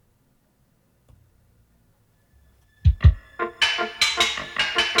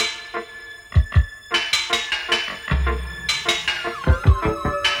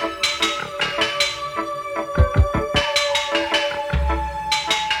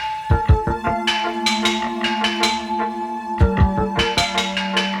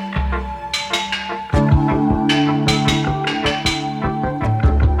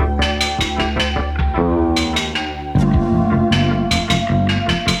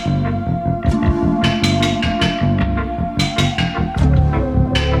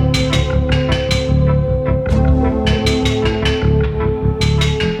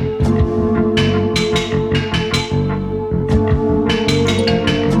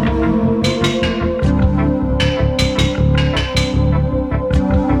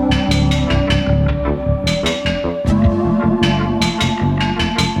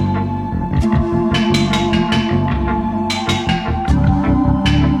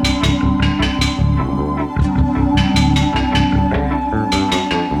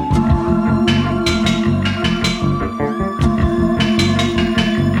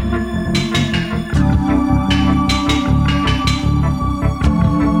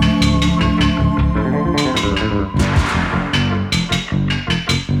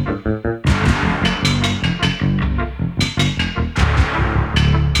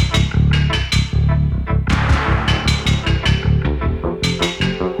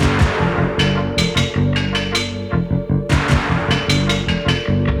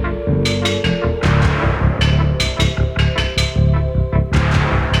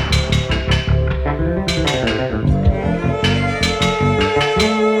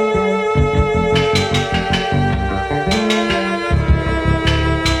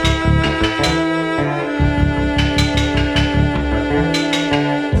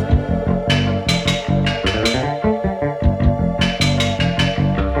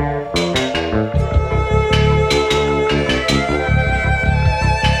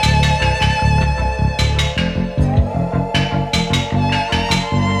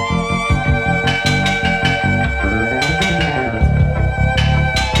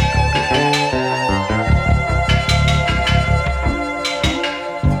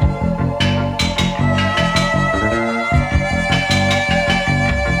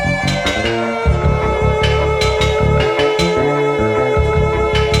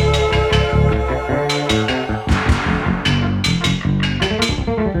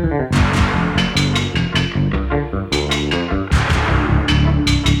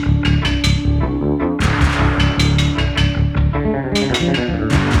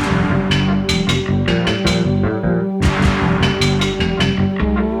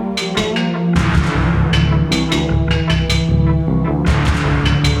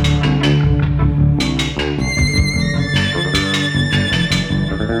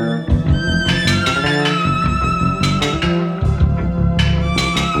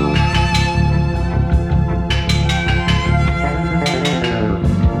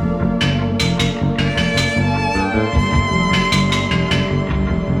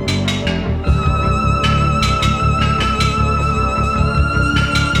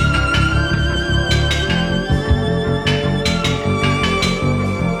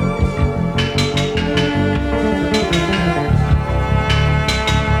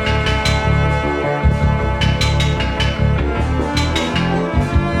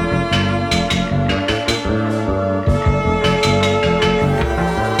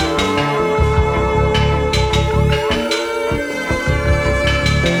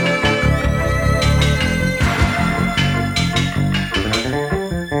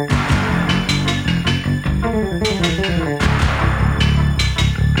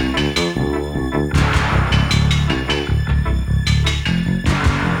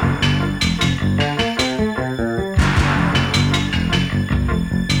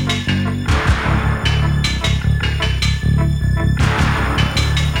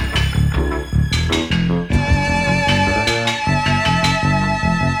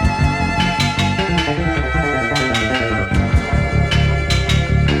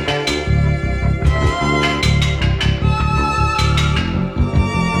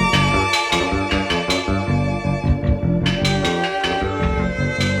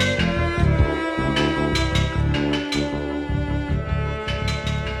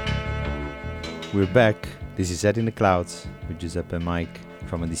we're back. This is Ed in the Clouds with Giuseppe and Mike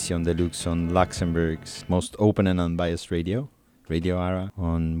from Edition Deluxe on Luxembourg's most open and unbiased radio, Radio ARA,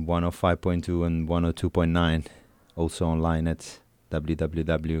 on 105.2 and 102.9, also online at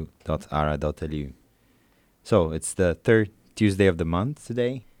www.ara.lu. So it's the third Tuesday of the month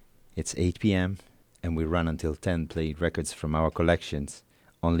today. It's 8 p.m. and we run until 10, play records from our collections,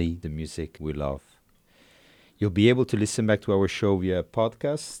 only the music we love. You'll be able to listen back to our show via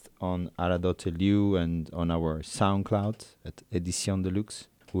podcast on ara.lu and on our SoundCloud at Edition Deluxe.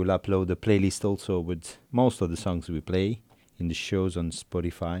 We'll upload a playlist also with most of the songs we play in the shows on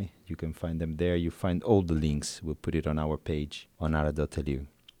Spotify. You can find them there. You find all the links. We'll put it on our page on ara.lu.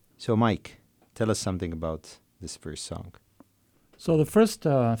 So Mike, tell us something about this first song. So the first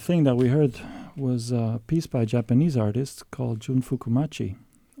thing that we heard was a piece by a Japanese artist called JUN FUKAMACHI.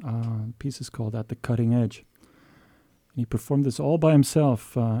 The piece is called At the Cutting Edge. And he performed this all by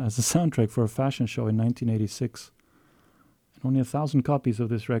himself as a soundtrack for a fashion show in 1986. And only 1,000 copies of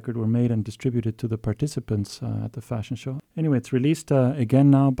this record were made and distributed to the participants at the fashion show. Anyway, it's released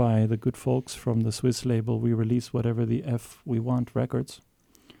again now by the good folks from the Swiss label We Release Whatever the F We Want Records.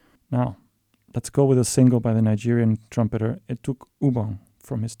 Now, let's go with a single by the Nigerian trumpeter ETUK UBONG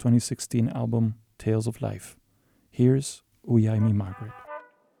from his 2016 album Tales of Life. Here's Uyai Mi Margaret.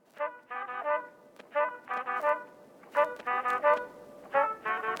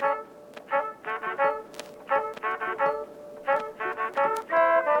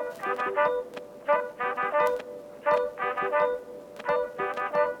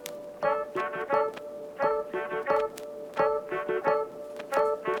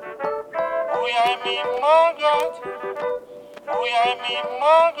 Uyai mi Margaret, Uyai mi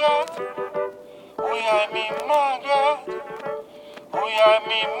Margaret, Uyai mi Margaret, Uyai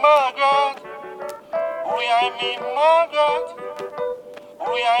mi Margaret, Uyai mi Margaret,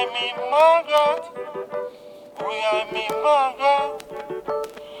 Uyai mi Margaret, Uyai mi Margaret,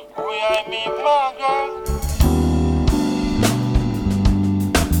 Uyai mi Margaret.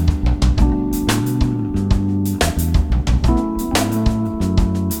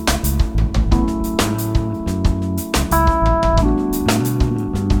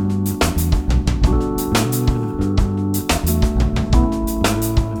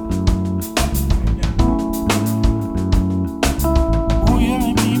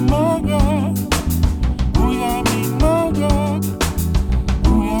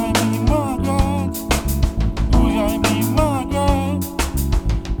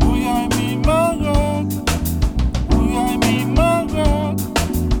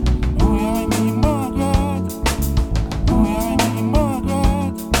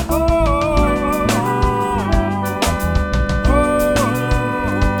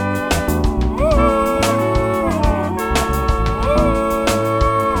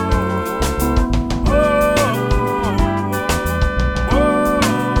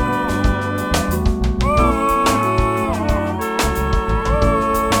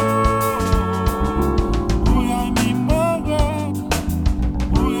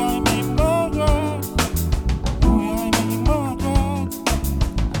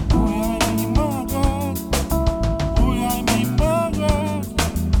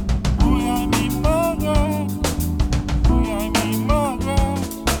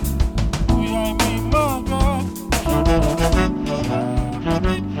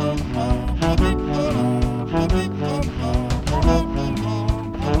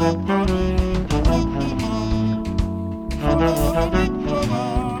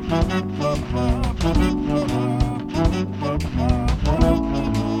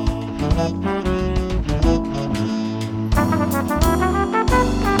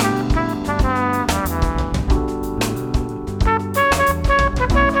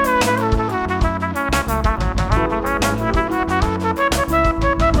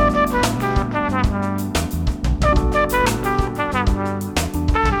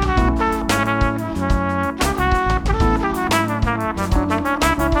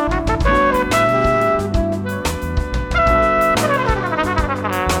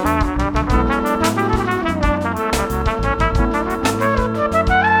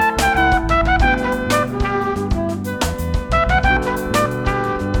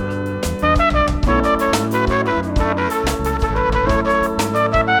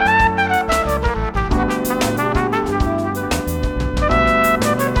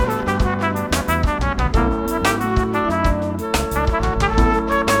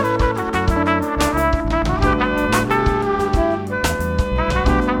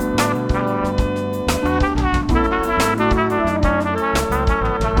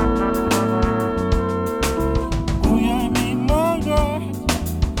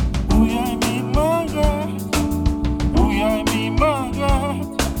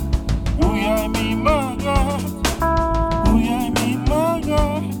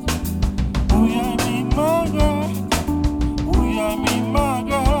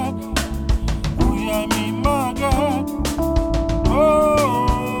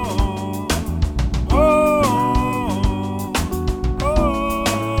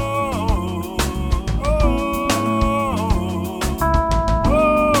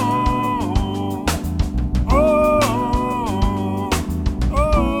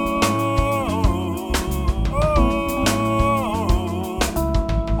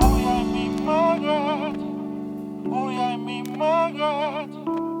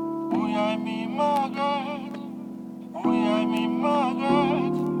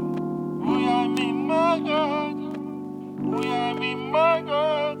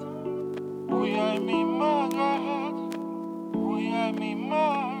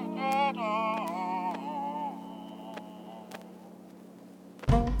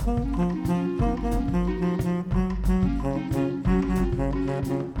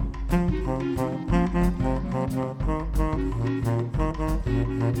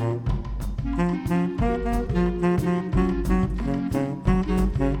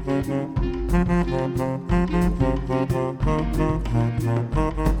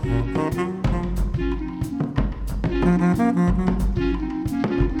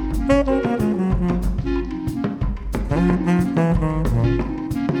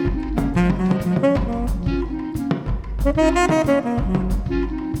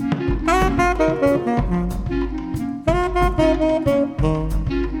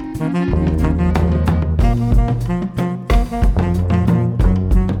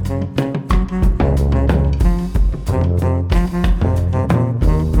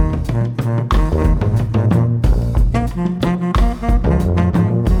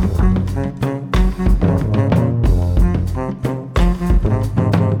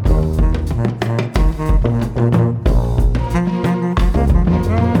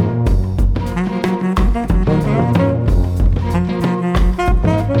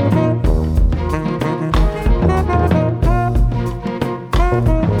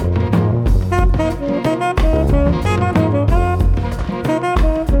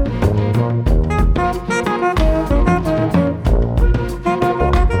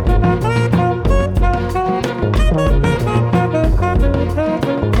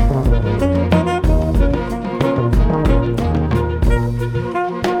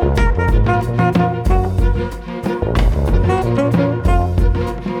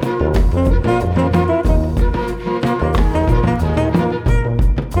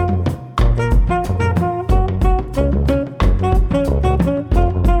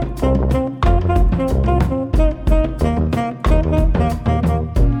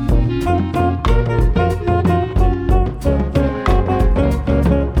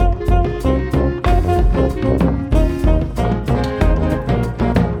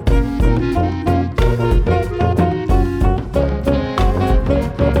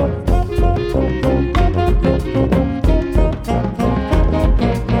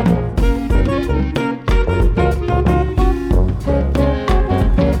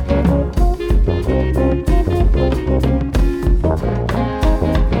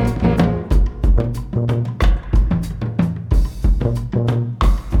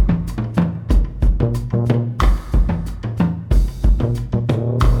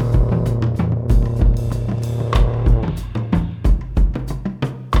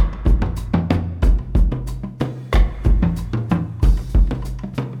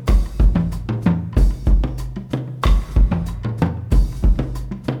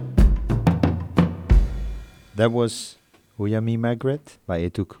 That was Uyai Margaret by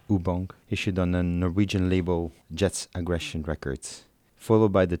ETUK UBONG, issued on the Norwegian label Jets Aggression Records,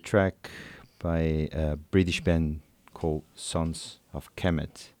 followed by the track by a British band called Sons of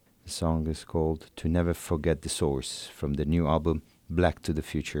KEMET. The song is called To Never Forget the Source, from the new album Black to the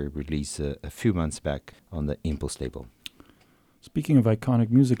Future, released a few months back on the Impulse label. Speaking of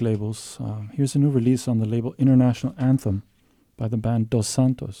iconic music labels, here's a new release on the label International Anthem by the band Dos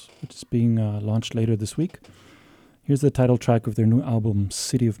Santos, which is being launched later this week. Here's the title track of their new album,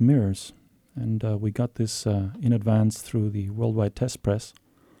 City of Mirrors. And we got this in advance through the Worldwide Test Press,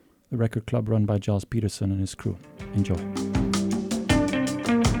 the record club run by Giles Peterson and his crew. Enjoy.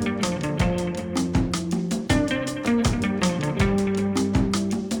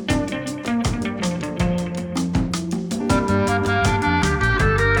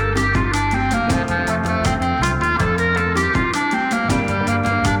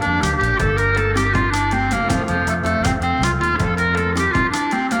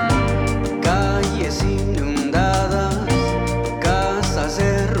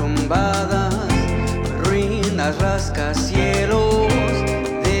 Rascacielos.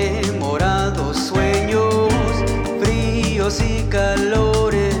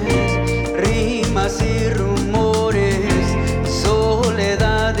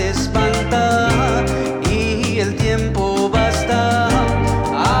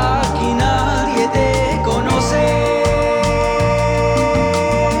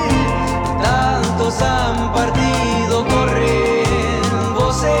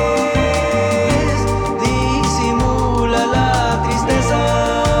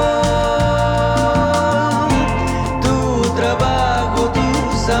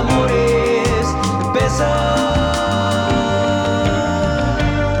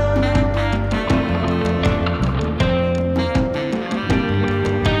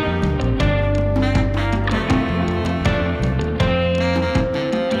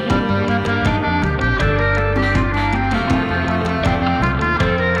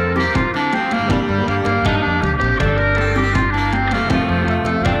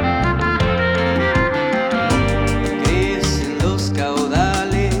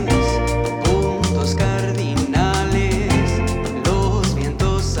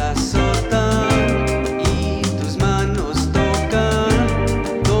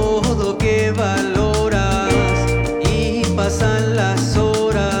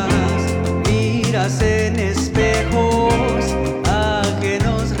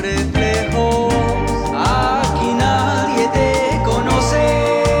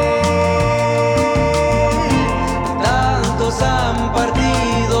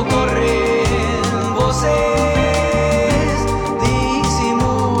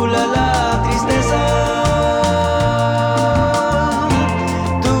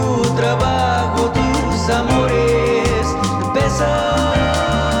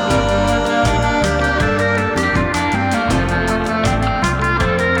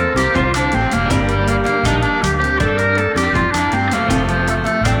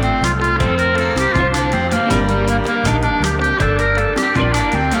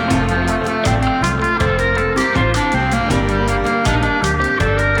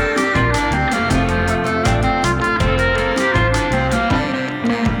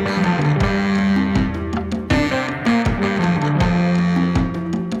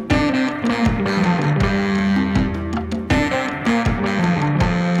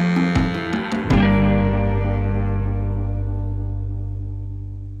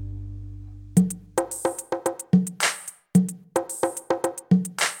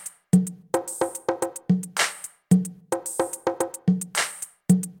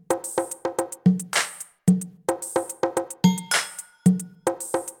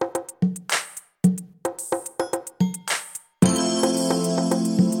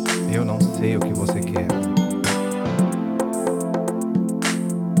 sei o que você quer.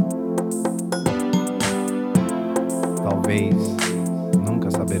 Talvez nunca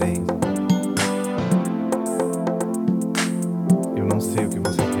saberei. Eu não sei o que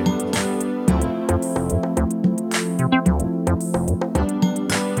você quer.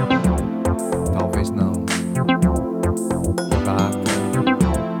 Talvez não. Bata. E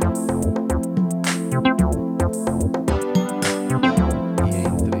entre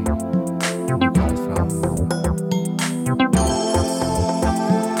no coração.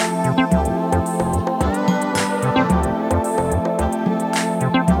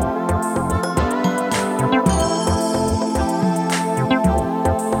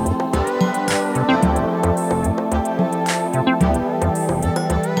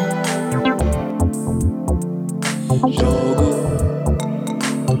 Jogo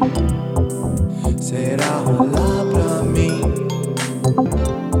será rolar pra mim.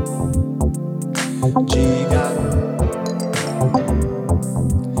 Diga,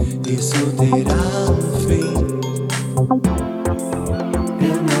 isso terá um fim.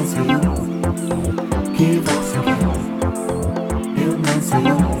 Eu não sei o que você quer. Eu não sei o que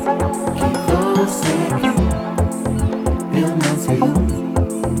você quer. Eu não sei o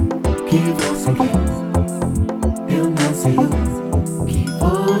que você quer. Eu não sei o que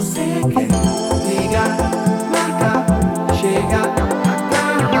você quer. Liga, marca, chega,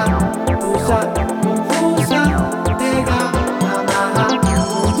 agarra, pulsa, confusa, pega, amarra,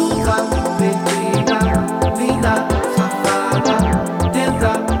 conduta, perdida, linda, safada,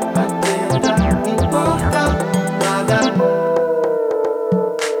 tenta, atenta, importa, nada.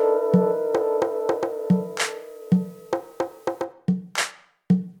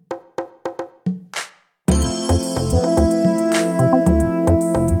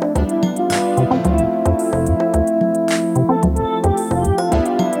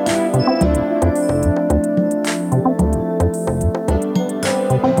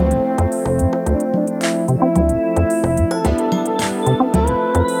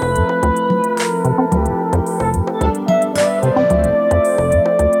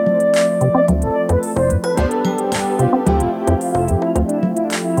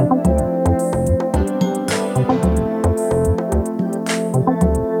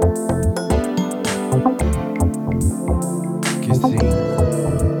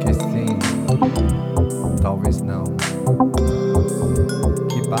 Que sim, talvez não.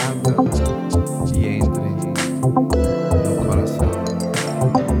 Que bata e entre no coração.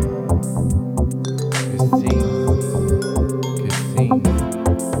 Que sim,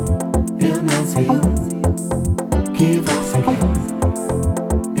 Eu não sei o que você quer.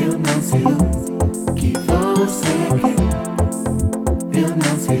 Eu não sei o que você quer. Eu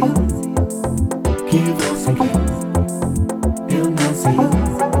não sei o que você quer. Eu não sei o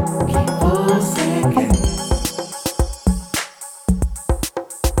que você quer.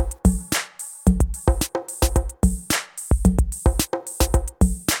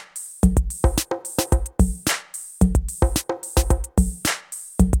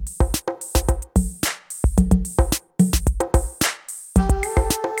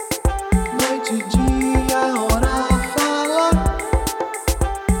 Noite e dia, hora fala.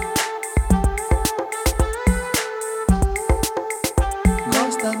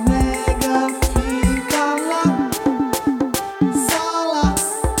 Gosta, nega, fica lá. Sala.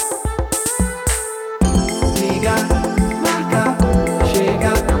 Liga, marca,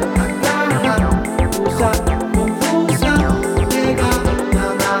 chega, agarra, pulsa, confusa, pega,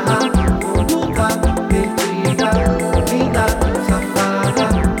 amarra, conduta, perdida, linda, safada,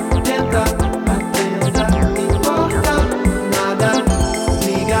 tenta, atenta, importa, nada.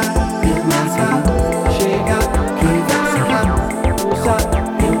 Liga, marca, chega, agarra, pulsa,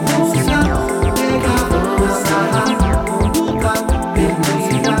 confusa, pega, amarra, conduta,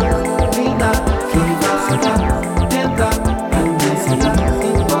 perdida, linda, safada, tenta, atenta,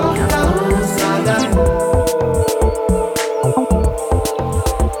 importa, nada.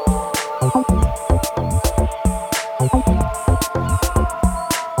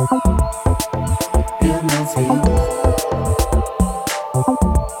 Eu não sei o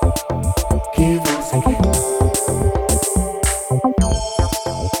que você quer.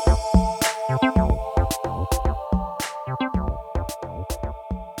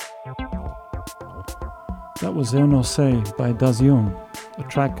 That was Eu No Sei by DAZION, a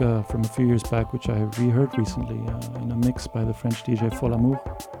track from a few years back which I reheard recently in a mix by the French DJ Folamour.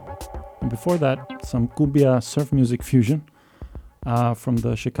 And before that, some cumbia surf music fusion from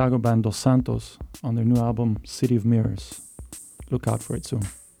the Chicago band Dos Santos on their new album City of Mirrors. Look out for it soon.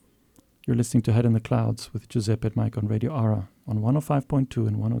 You're listening to Head in the Clouds with Giuseppe and Mike on Radio ARA on 105.2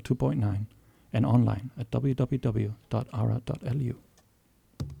 and 102.9 and online at www.ara.lu.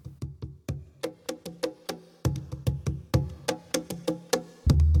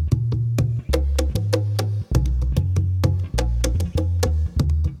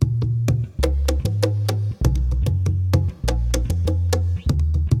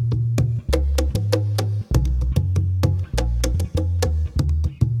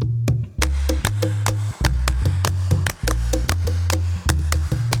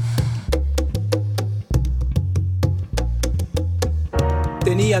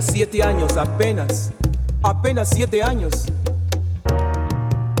 Tenía 7 años apenas 7 años.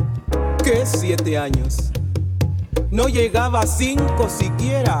 ¿Qué 7 años? No llegaba a 5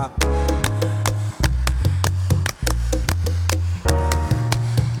 siquiera.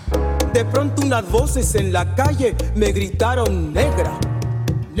 De pronto unas voces en la calle me gritaron negra.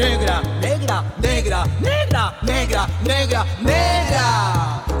 Negra, negra, negra, negra, negra, negra,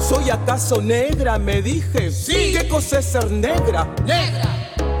 negra. ¿Soy acaso negra? Me dije. Sí. ¿Qué cosa es ser negra? Negra.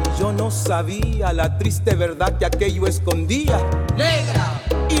 Y yo no sabía la triste verdad que aquello escondía. Negra.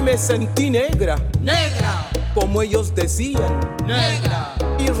 Y me sentí negra. Negra. Como ellos decían. Negra.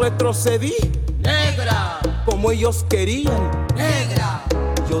 Y retrocedí. Negra. Como ellos querían. Negra.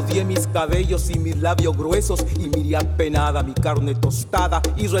 Yo odié mis cabellos y mis labios gruesos y miré apenada mi carne tostada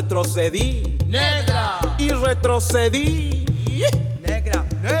y retrocedí. Negra. Y retrocedí. Negra,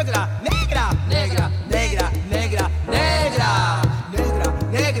 negra, negra, negra, negra, negra, negra.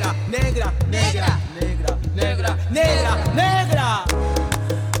 Negra, negra, negra, negra, negra, negra, negra, negra.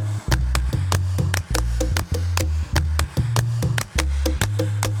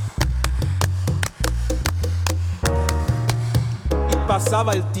 Y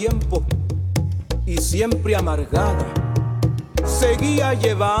pasaba el tiempo y siempre amargada seguía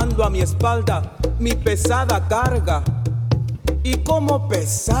llevando a mi espalda mi pesada carga. Y cómo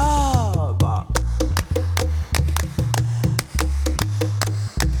pesaba.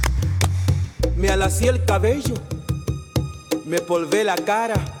 Me alacié el cabello, me polvé la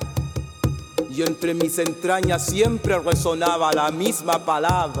cara y entre mis entrañas siempre resonaba la misma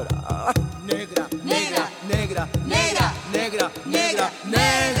palabra. Negra, negra, negra, negra, negra, negra,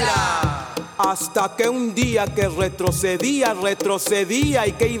 negra. Hasta que un día que retrocedía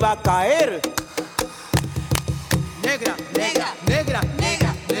y que iba a caer. Negra, negra, negra,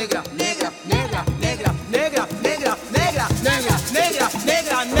 negra, negra, negra, negra, negra, negra, negra, negra, negra, negra,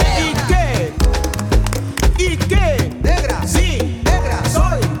 negra, negra. ¿Y qué? ¿Y qué? Negra, sí, negra,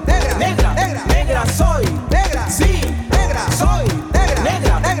 soy, negra, negra, negra, negra soy, negra, sí, negra, soy, negra,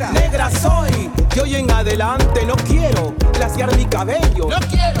 negra, negra, negra soy. Y hoy en adelante no quiero glaciar mi cabello. No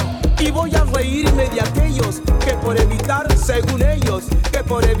quiero. Y voy a reírme de aquellos que por evitar, según ellos, que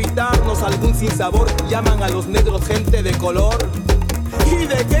por evitarnos algún sinsabor llaman a los negros gente de color. ¿Y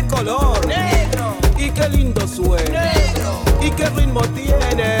de qué color? Negro. ¿Y qué lindo suena? Negro. ¿Y qué ritmo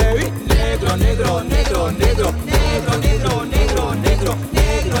tiene? Negro, negro, negro, negro, negro, negro, negro, negro, negro,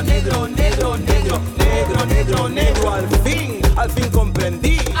 negro, negro, negro, negro, negro, negro. Al fin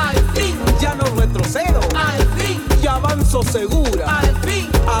comprendí. Al fin. Ya no retrocedo. Al fin. Y avanzo segura. Al fin.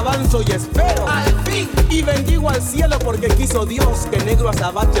 Avanzo y espero. Al fin. Y bendigo al cielo porque quiso Dios que negro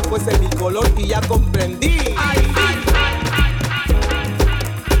azabache fuese mi color y ya comprendí. Al fin.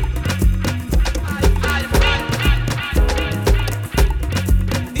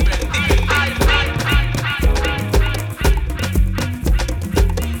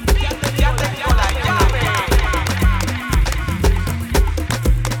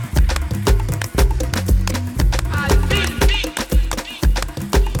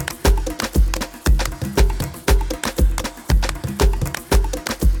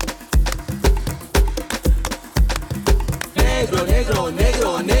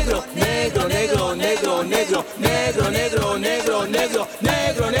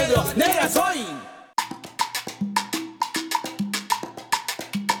 Negro, negra soy.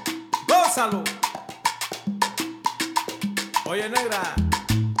 ¡Gózalo! Oye, negra,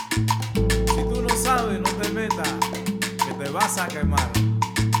 si tú no sabes, no te metas, que te vas a quemar.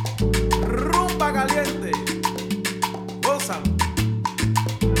 Rumba caliente. Gózalo.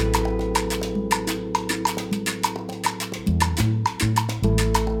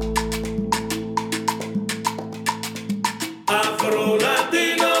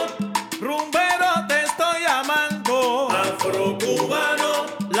 Afro-latino, Rumbero, te estoy llamando. afro-cubano,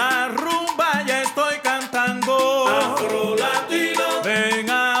 La rumba ya estoy cantando. afro-latino, Ven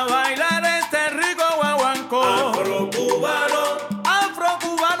a bailar este rico guaguancó. afro-cubano,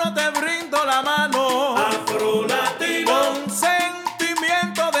 Afro-cubano, te brindo la mano.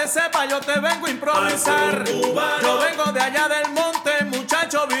 yo te vengo a improvisar. Yo vengo de allá del monte,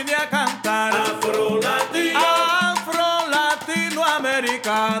 muchacho, vine a cantar. Afro-latino,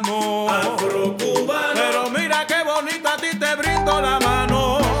 afro-latinoamericano, afro-cubano. pero mira qué bonito, a ti te brindo la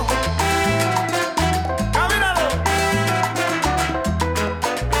mano. ¡Camínalo!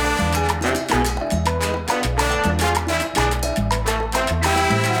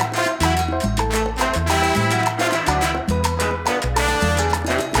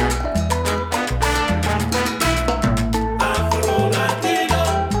 Afro-latino,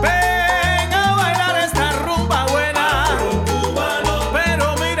 Ven a bailar esta rumba buena, afro-cubano,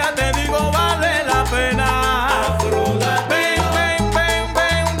 pero mira, te digo, vale la pena. afro-latino,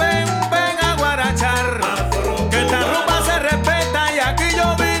 Ven a guarachar, que esta rumba se respeta y aquí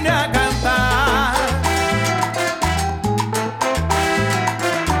yo vine a cantar.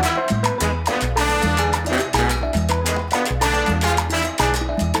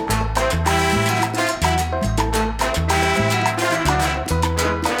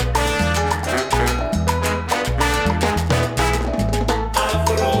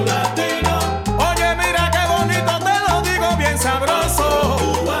 afro-latino, Oye, mira qué bonito, te lo digo bien sabroso.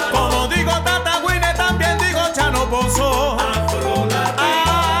 Como digo Tatagüine, también digo Chano Pozo.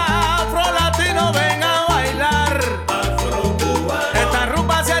 Afro-latino, ven a bailar. afro-cubano, Esta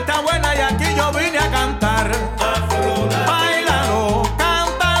rumba sí está buena y aquí yo vine a cantar. Báilalo,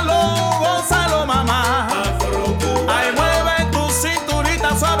 cántalo, gózalo, mamá. Ay, mueve tu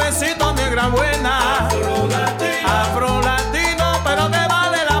cinturita suavecito, negra buena. Afro-latino, pero que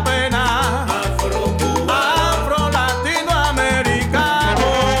vale la pena. Afro-latinoamericano.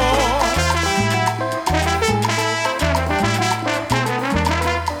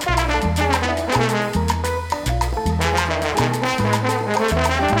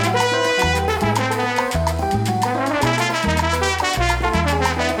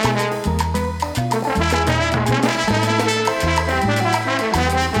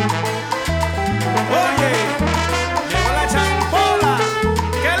 Oye, llegó la champola,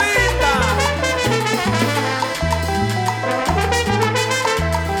 qué linda.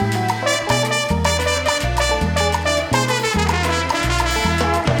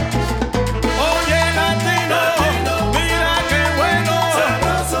 Oye, latino, mira qué bueno,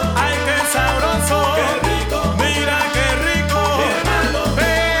 ay qué sabroso, mira qué rico,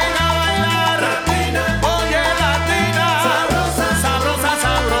 ven a bailar. Oye, latina,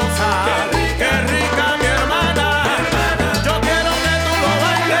 sabrosa, qué rica mi hermana. Yo quiero que tú lo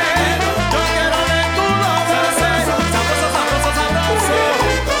bailes, yo quiero que tú lo goces.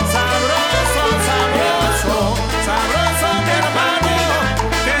 Sabroso mi hermano.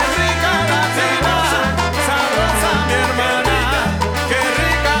 Qué rica latina, sabrosa mi hermana, qué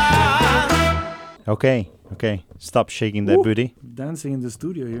rica. Okay. Stop shaking that booty. Dancing in the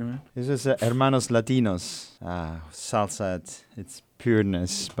studio here, man. This is Hermanos Latinos, salsa at its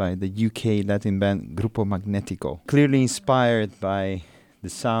pureness by the UK Latin band Grupo Magnetico. Clearly inspired by the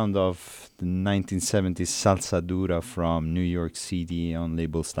sound of the 1970s salsa dura from New York City on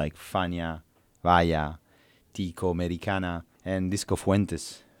labels like Fania, Vaya, Tico Americana, and Disco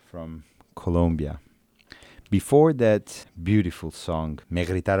Fuentes from Colombia. Before that beautiful song, Me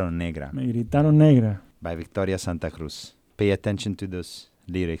Gritaron Negra, Me gritaron negra. by Victoria Santa Cruz. Pay attention to those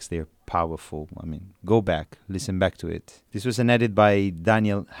lyrics, they're powerful. I mean, go back, listen back to it. This was an edit by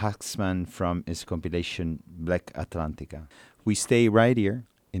Daniel Haaksman from his compilation Black Atlantica. We stay right here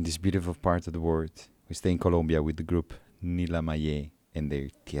in this beautiful part of the world. We stay in Colombia with the group NILAMAYÉ and their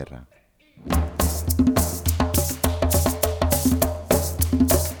Tierra.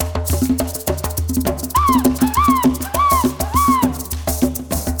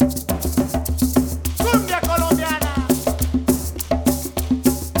 Cumbia colombiana.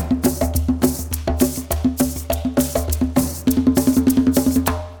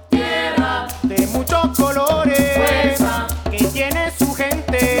 Tierra de muchos colores, fuerza, que tiene su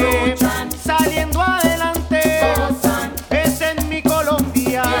gente, luchan, saliendo adelante, gozan, es en mi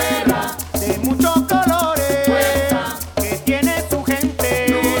Colombia. Tierra de muchos colores, fuerza, que tiene su gente,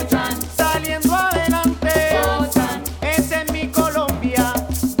 luchan, saliendo adelante, gozan, es en mi Colombia.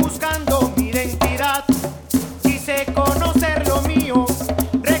 Buscando mi identidad, quise conocer lo mío,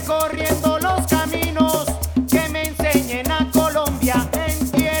 recorriendo los caminos que me enseñen a Colombia.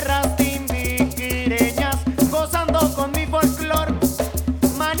 En tierras timbiquireñas, gozando con mi folclor,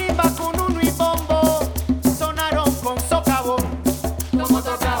 marimba con uno y bombo, sonaron con socavón. Como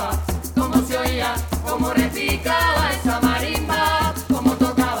tocaba, como se oía, como repicaba esa marimba. Como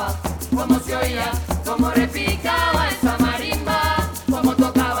tocaba, como se oía, como repicaba esa marimba. Como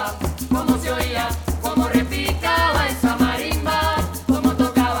tocaba, como se oía, como repicaba esa marimba. Como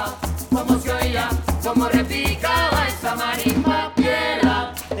tocaba,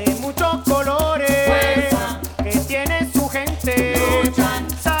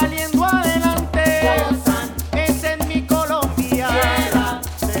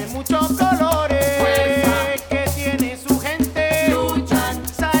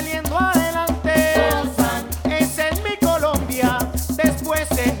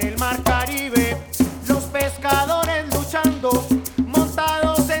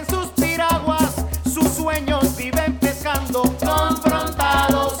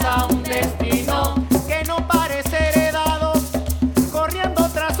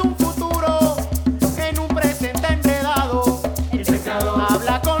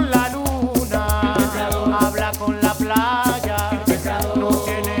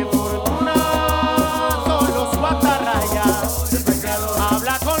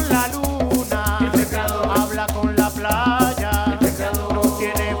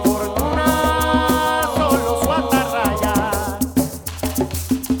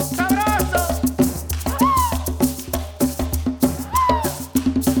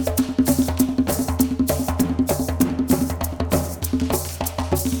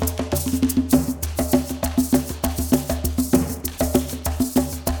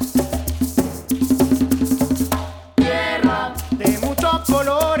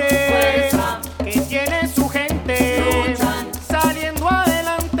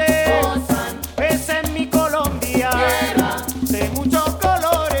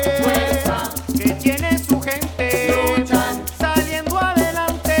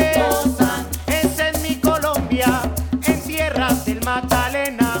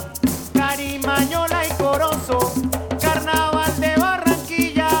 Magdalena, Carimañola y Corozo, Carnaval de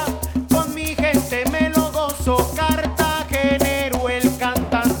Barranquilla, con mi gente me lo gozo, cartagenero el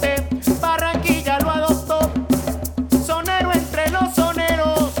cantante, Barranquilla lo adoptó, sonero entre los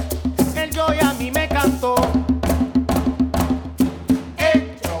soneros, el yo y a mí me cantó.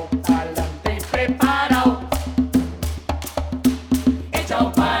 Echao pa'lante y preparao,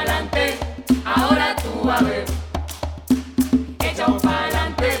 echao pa'lante, ahora tú a ver. Echao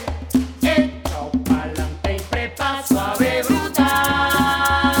pa'lante y prepa suave brutal.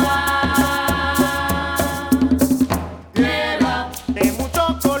 Tierra de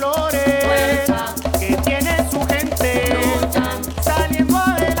muchos colores, fuerza que tiene su gente, luchan, saliendo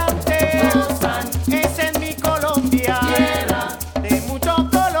adelante, gozan, esa es mi Colombia. Tierra de muchos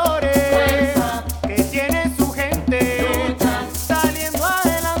colores, fuerza que tiene su gente, luchan, saliendo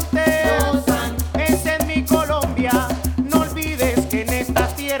adelante, gozan, esa es mi Colombia. No olvides que en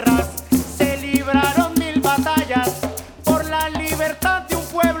estas tierras se libraron 1000 batallas por la libertad de un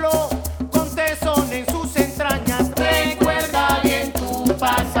pueblo con tesón en sus entrañas. Recuerda bien tu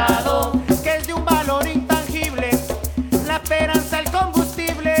pasado, que es de un valor intangible, la esperanza, el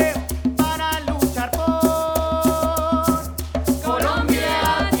combustible para luchar por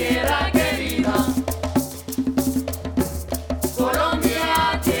Colombia, tierra querida.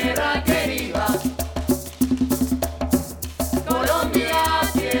 Colombia, tierra querida. Colombia,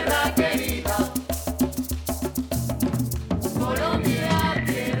 tierra querida. Colombia,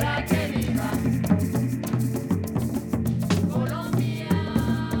 tierra querida. Colombia.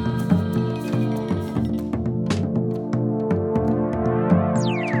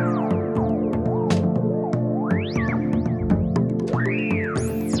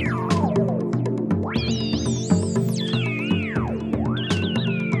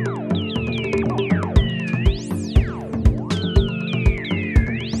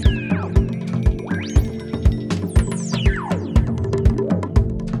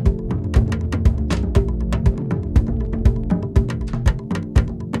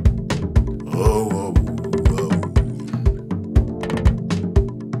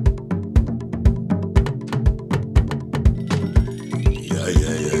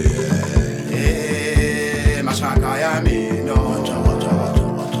 Mashaka ya mino.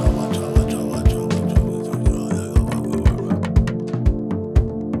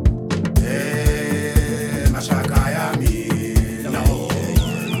 Mashaka ya mino.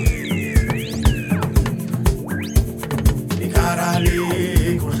 Nikarali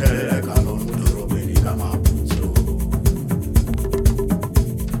kusele kano mudoro beni kama puzo.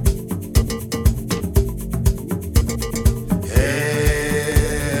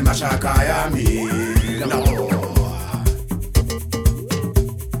 Mashaka ya mino.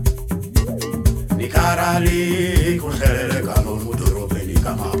 Nikarali kusele kano mudoro beni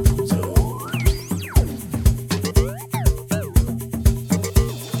kama puzo.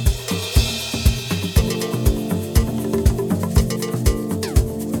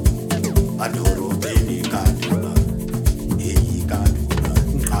 Adoro beni kadula, eyi kadula,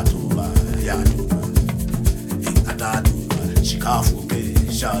 kadula yadula, atadula, shikafuke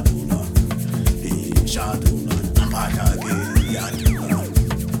shadula, shadula, ampatake yadula,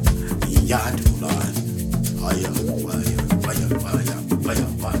 yadula, fire, fire, fire, fire, fire,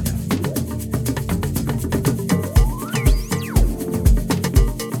 fire.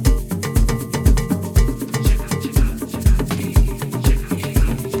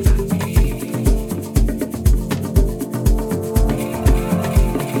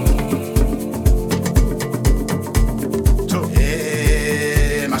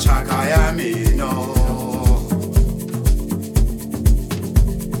 Mashaka ya mino.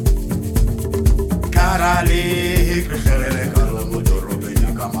 Karali krishele kala mudoro beni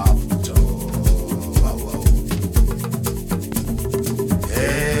kama puto.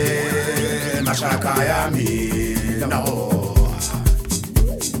 Mashaka ya mino.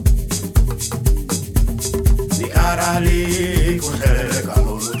 Karali krishele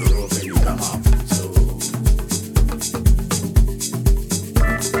kala mudoro beni kama puto.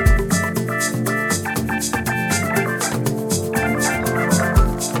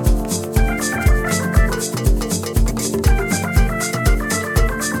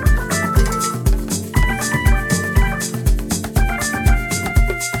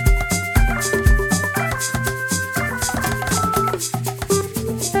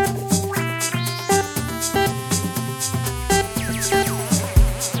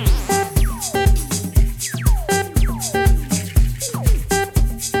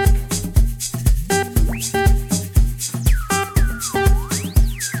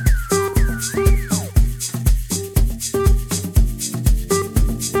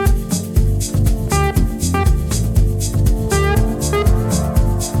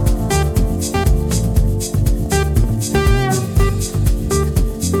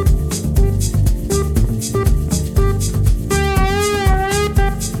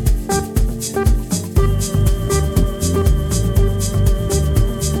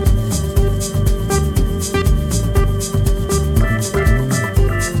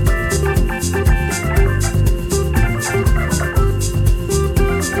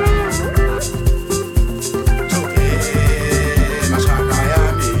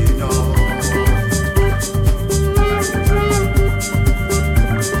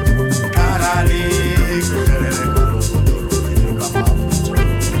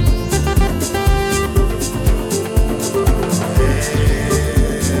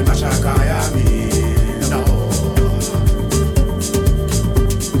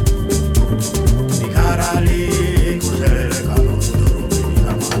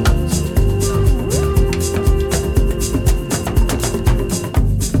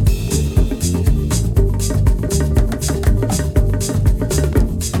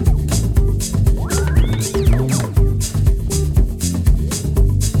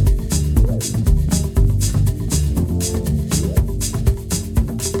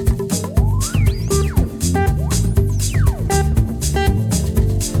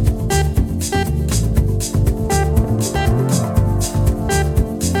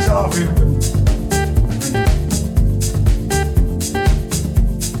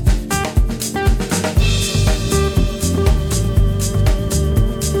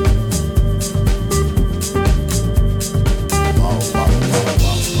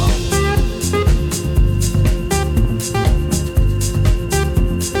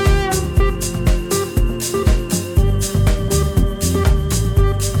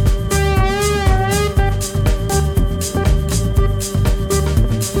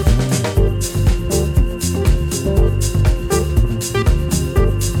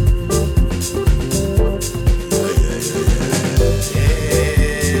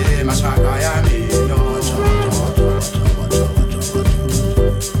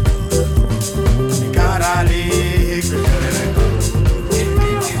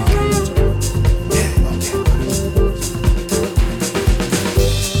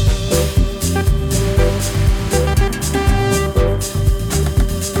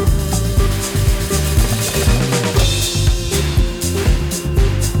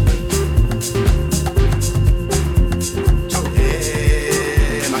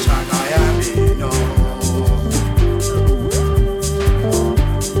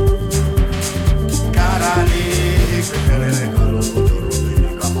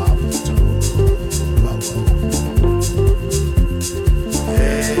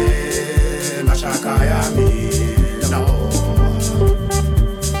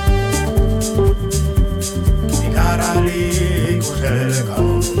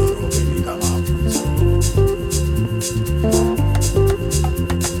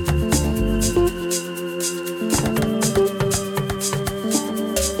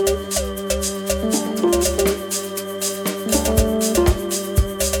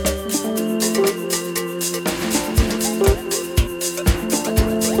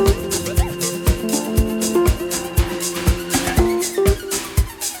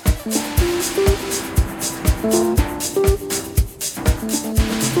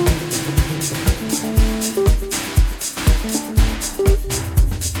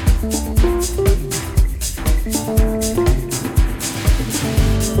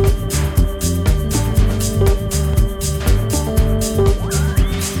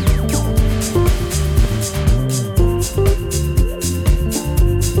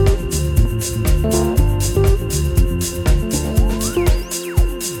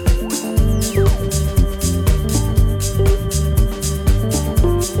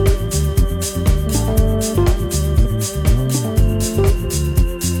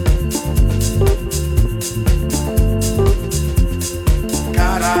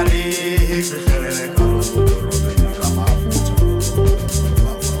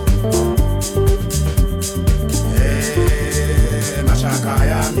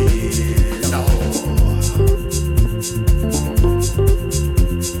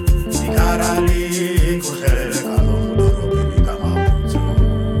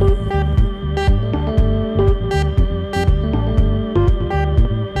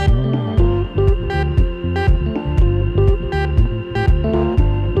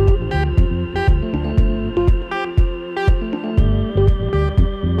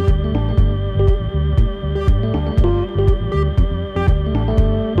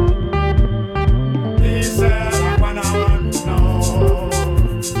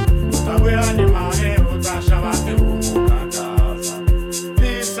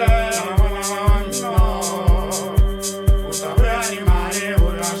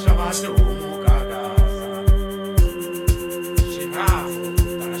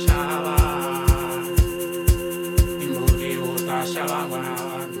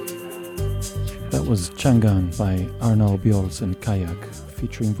 That was Chang'an by ARNAU OBIOLS KAYYAK,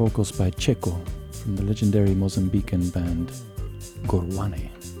 featuring vocals by Checo from the legendary Mozambican band Gorwane,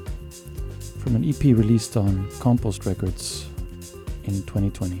 from an EP released on Compost Records in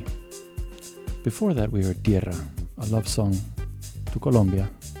 2020. Before that we heard Tierra, a love song to Colombia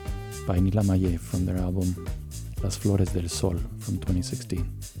by NILAMAYÉ from their album Las Flores del Sol from 2016.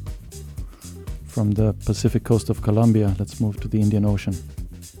 From the Pacific coast of Colombia, let's move to the Indian Ocean,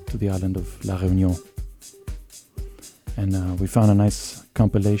 to the island of La Réunion. And we found a nice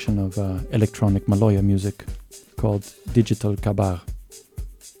compilation of electronic Maloya music called Digital Kabar,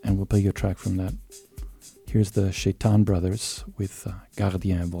 and we'll play you a track from that. Here's the SHEITAN Brothers with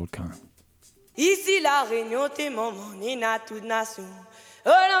Gardien Volcan. Ici la Réunion, t'es mon monina toute nation. Au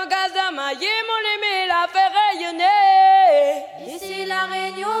langage d'Amaillé, mon aimé la fait rayonner. Ici la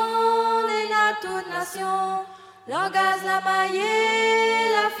Réunion, est la toute nation. Langage d'Amaillé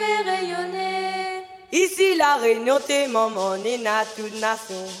la fait rayonner. Ici la Réunion, t'es mon monina toute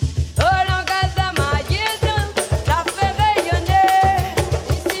nation. Au langage d'Amaillé, la fait rayonner.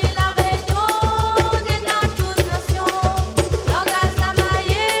 Ici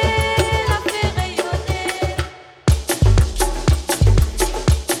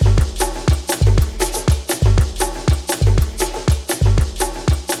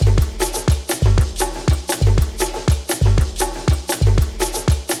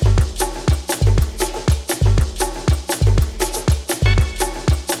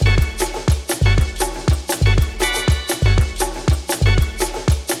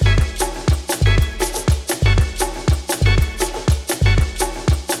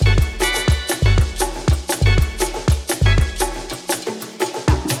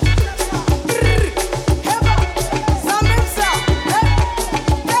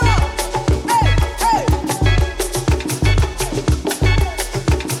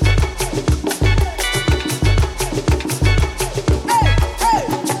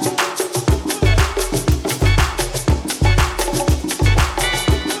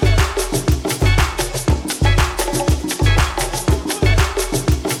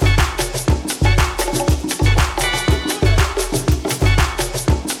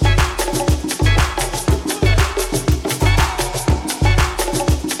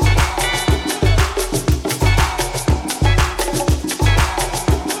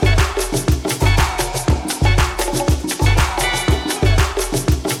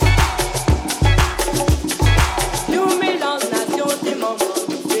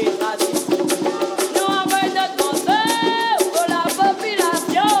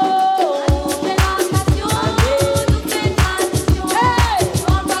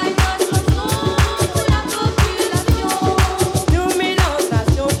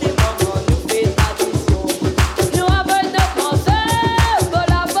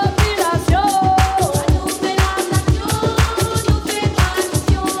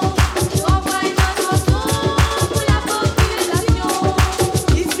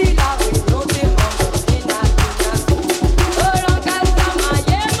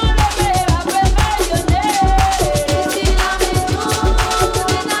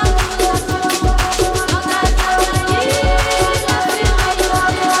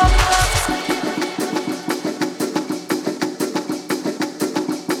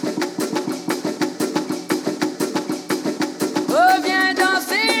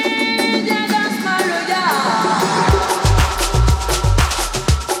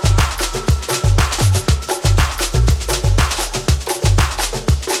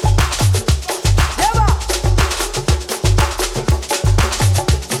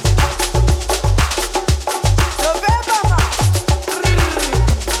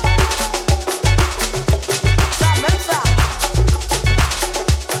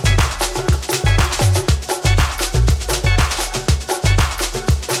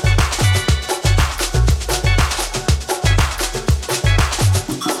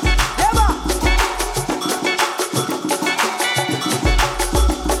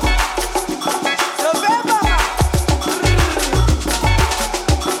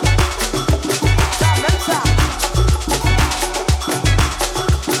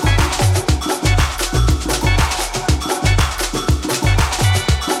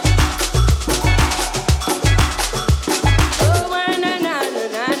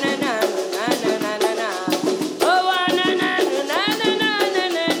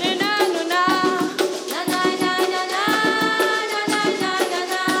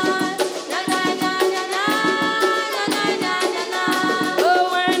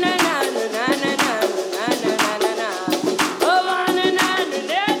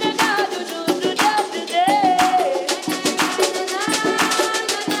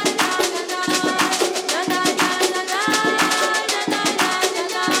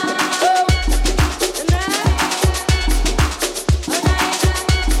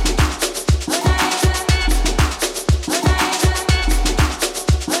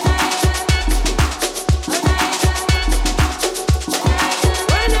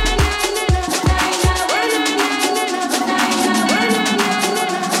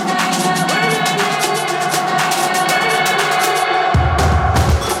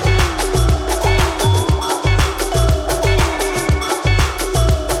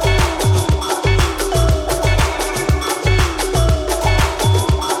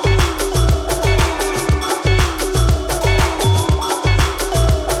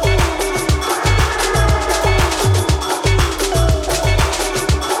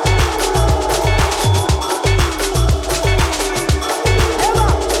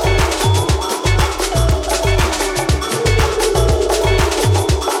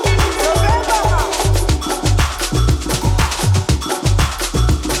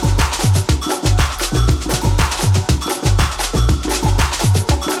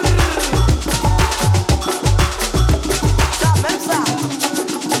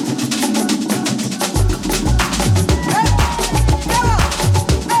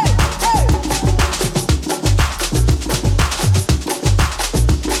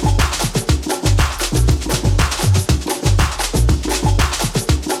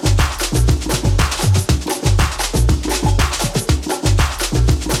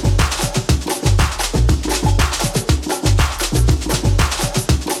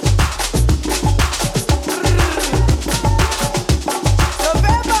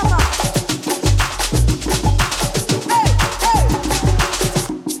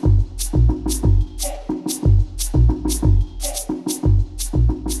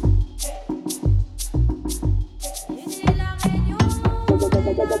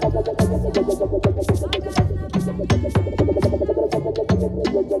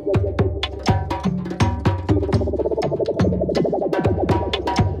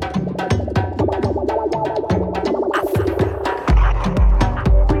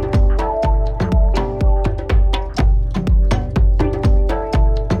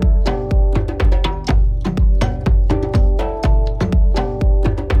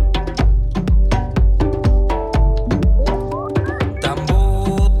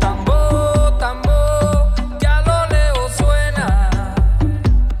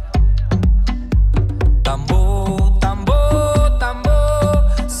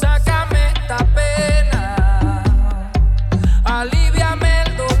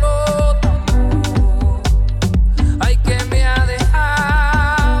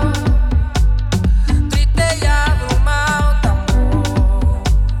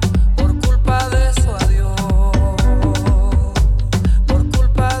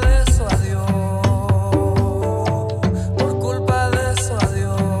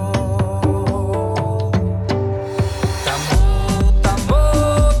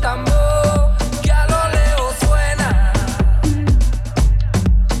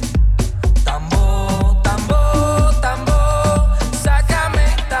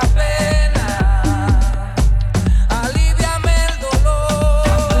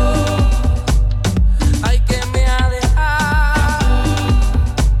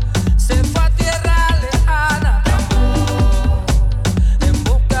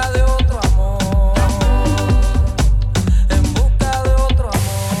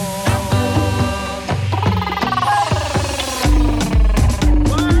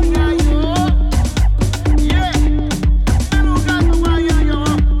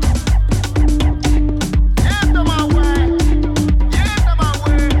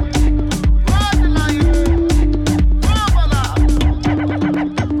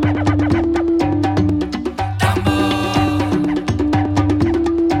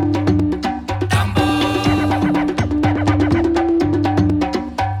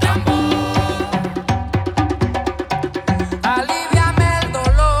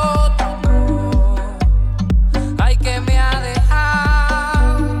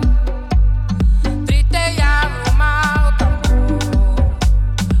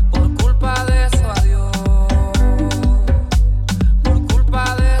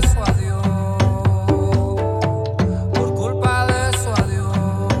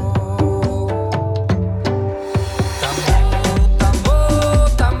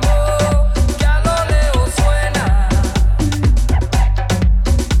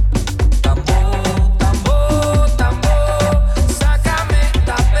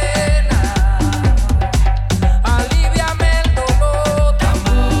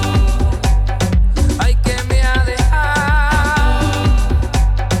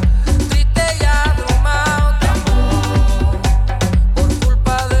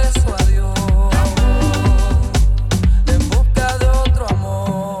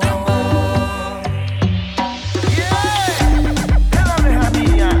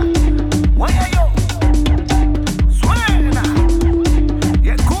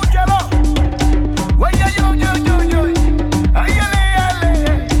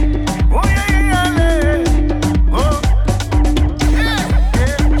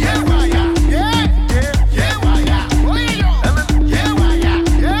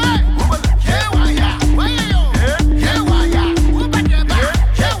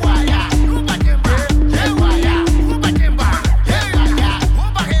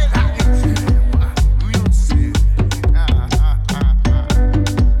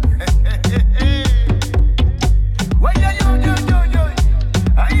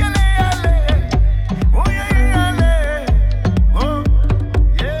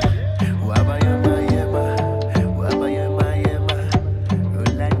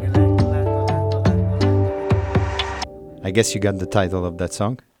I guess you got the title of that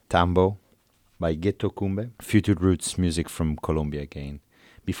song, Tambo, by GHETTO KUMBÉ, future roots music from Colombia again.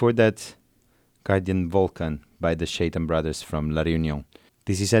 Before that, Gardien Volcan by the SHEITAN Brothers from La Reunion.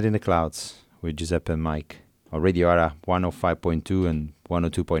 This is Head in the Clouds with Giuseppe and Mike on Radio ARA 105.2 and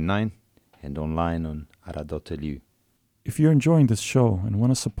 102.9 and online on ara.lu. If you're enjoying this show and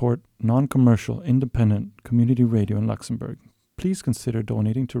want to support non-commercial, independent community radio in Luxembourg, please consider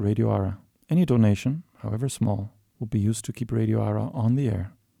donating to Radio ARA. Any donation, however small, will be used to keep Radio ARA on the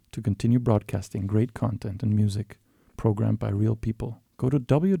air to continue broadcasting great content and music programmed by real people. Go to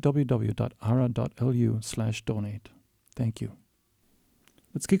www.ara.lu/donate. Thank you.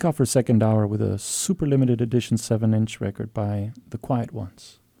 Let's kick off our second hour with a super limited edition 7-inch record by The Quiet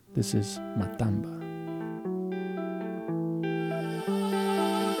Ones. This is Matamba.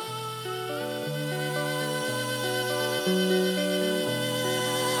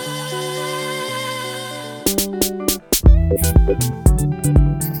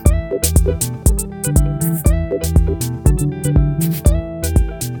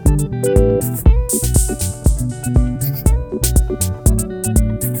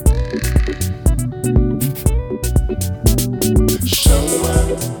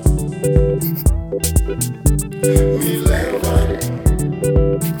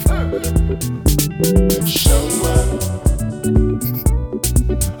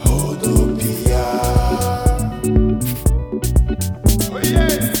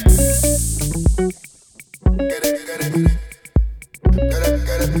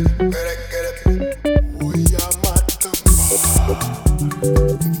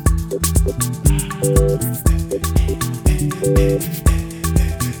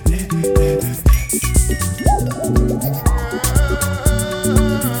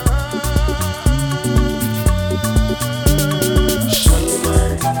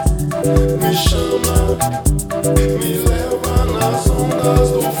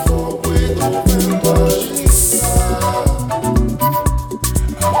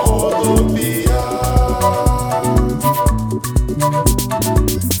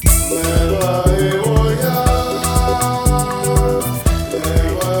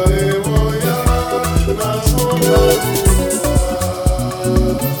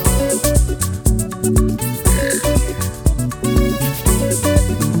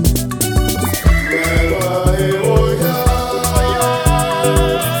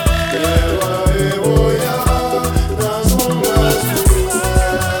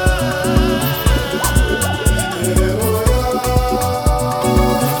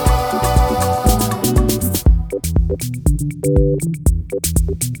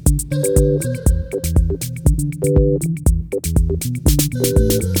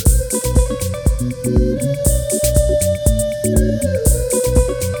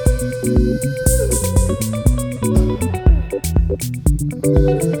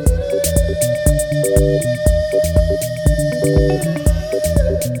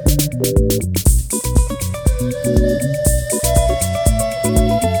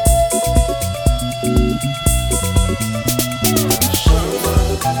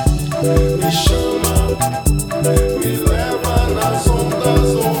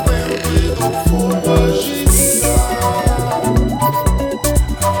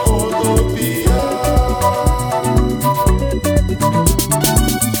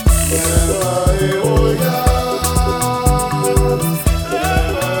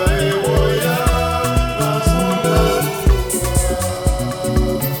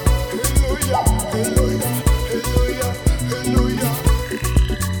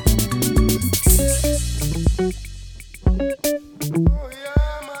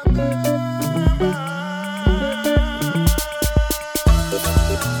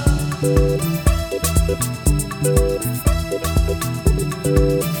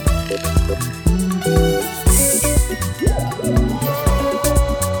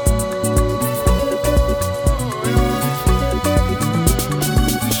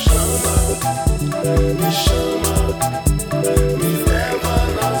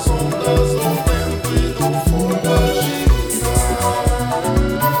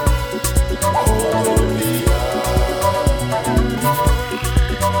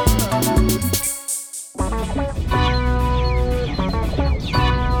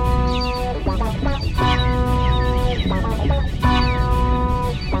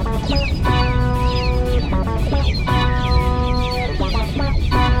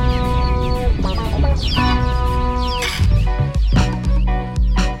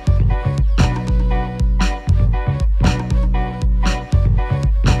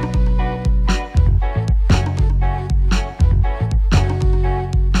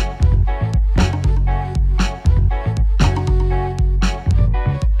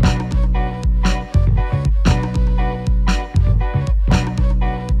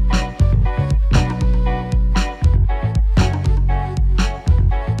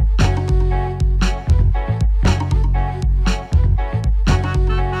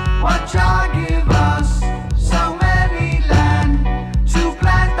 What Jah give us so many land to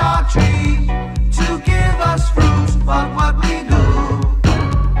plant our tree, to give us fruits, but what we do?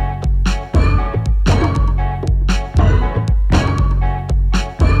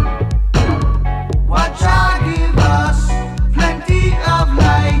 What Jah give us plenty of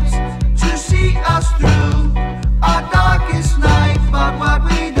light to see us through our darkest night, but what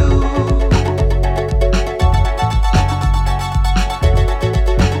we do?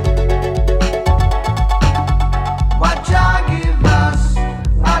 What Jah give us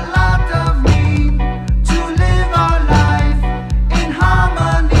a lot of mean to live our life in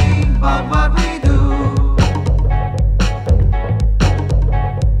harmony, but what we do?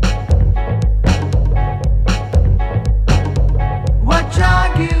 What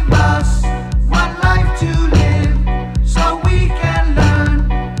Jah give us one life to live so we can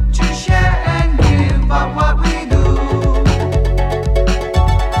learn to share and give, but what we do?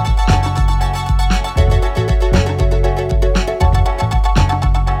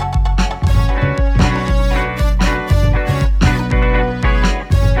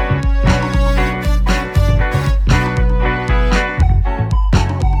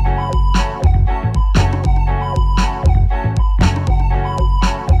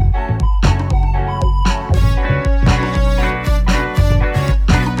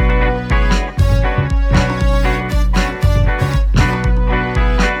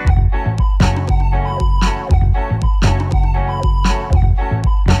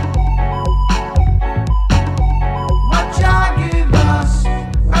 What Jah give us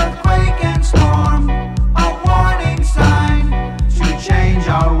earthquake and storm, a warning sign to change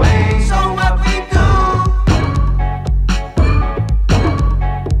our ways. So what we do?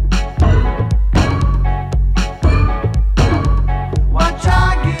 What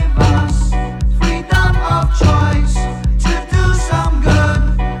Jah give us freedom of choice to do some good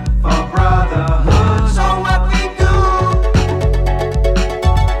for brotherhood. So what we do?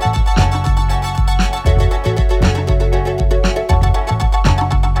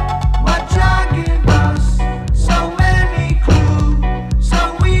 What Jah give us so many clues so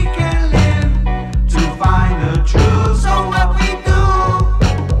we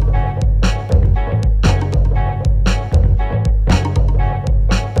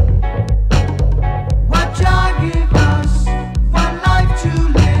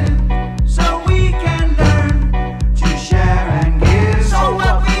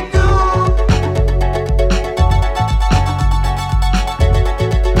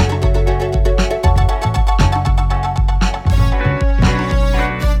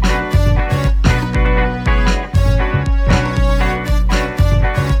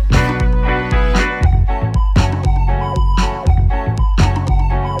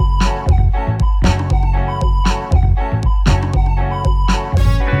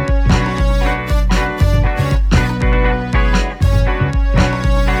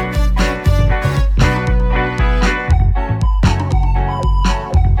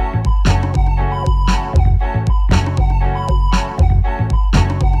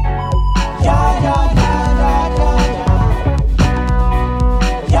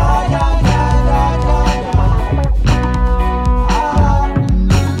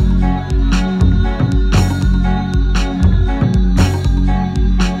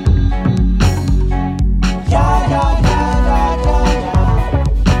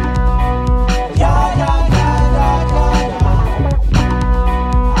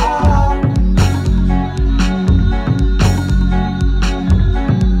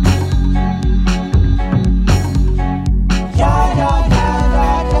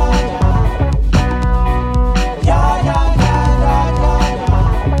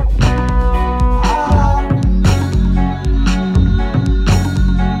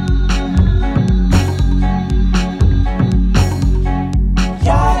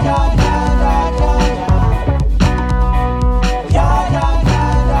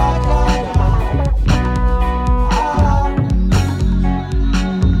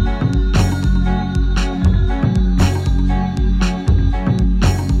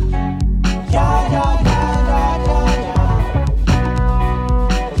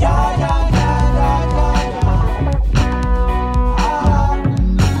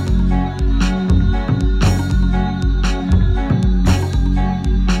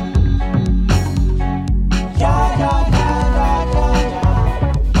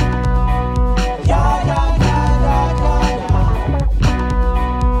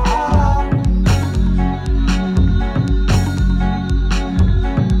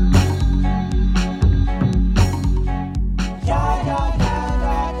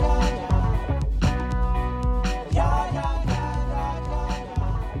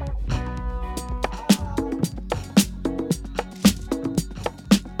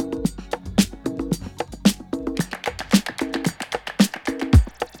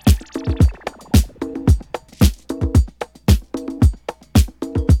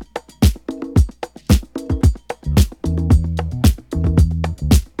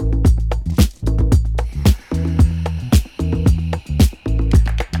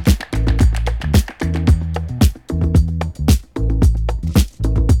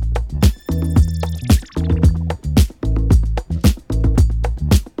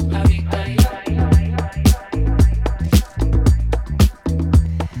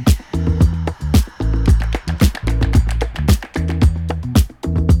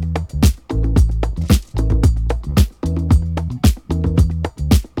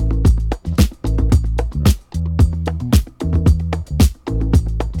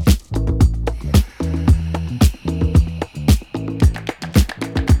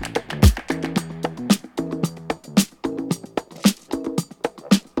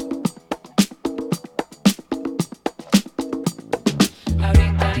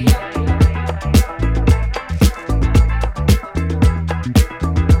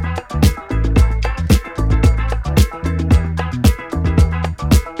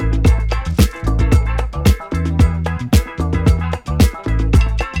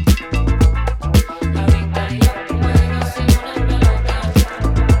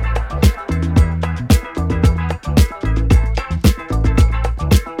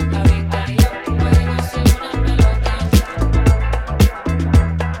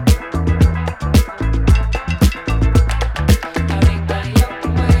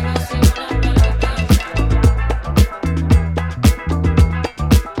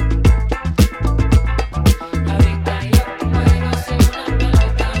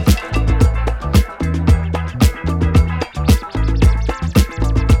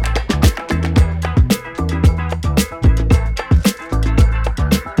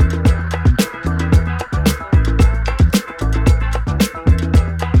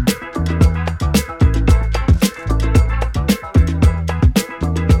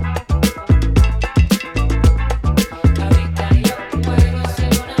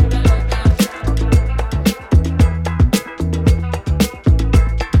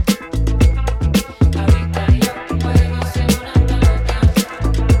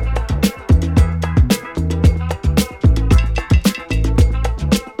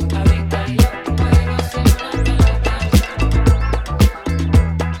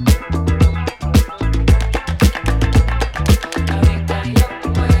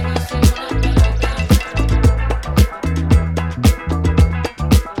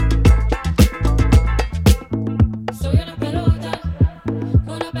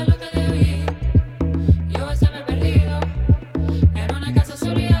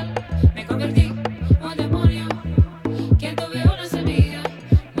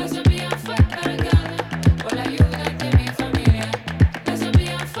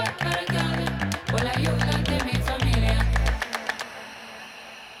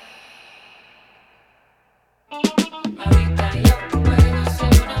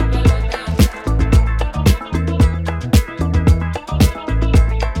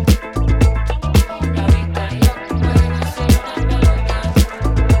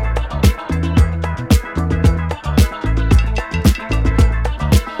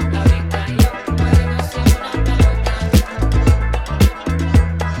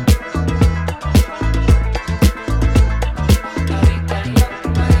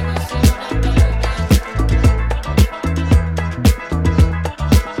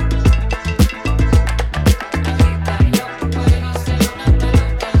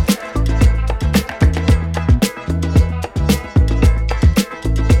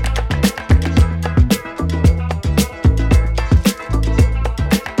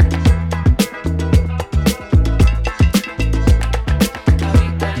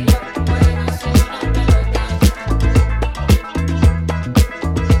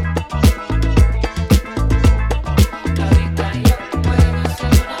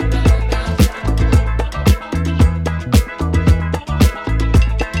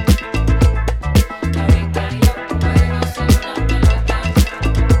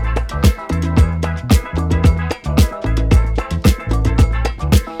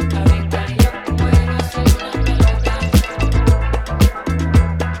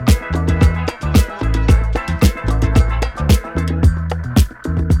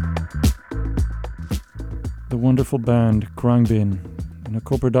the wonderful band KHRUANGBIN in a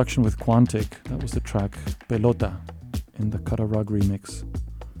co-production with Quantic. That was the track Pelota in the Katarag remix.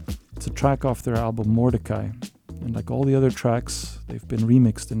 It's a track off their album Mordecai. And like all the other tracks, they've been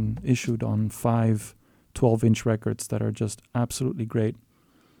remixed and issued on 5 12-inch records that are just absolutely great.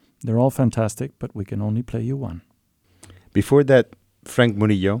 They're all fantastic, but we can only play you one. Before that, Frank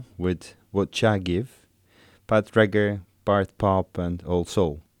Murillo with What Cha Give, part reggae, part pop and old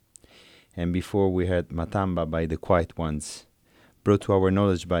soul. And before we had Matamba by The Quiet Ones, brought to our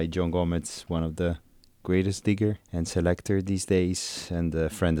knowledge by John Gomez, one of the greatest digger and selector these days, and a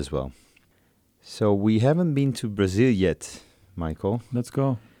friend as well. So we haven't been to Brazil yet, Michael. Let's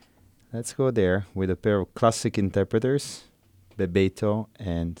go. Let's go there with a pair of classic interpreters, Bebeto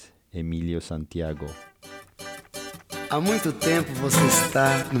and Emílio Santiago. Há muito tempo você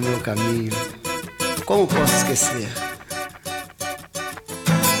está no meu caminho. Como posso esquecer?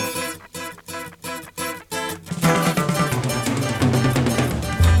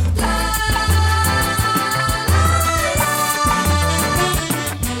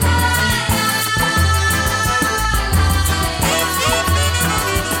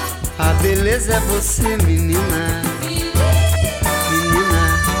 A beleza é você, menina. Menina,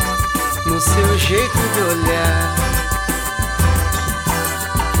 no seu jeito de olhar.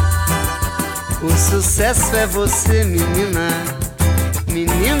 O sucesso é você, menina.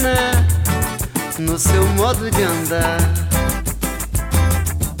 Menina, no seu modo de andar.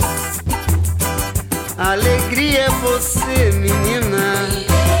 A alegria é você, menina.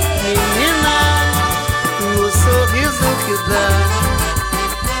 Menina, no sorriso que dá.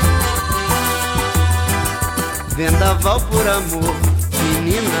 Vendaval por amor,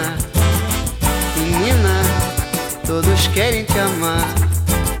 menina. Menina, todos querem te amar.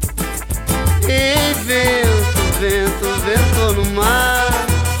 Ei, vento, vento, vento no mar,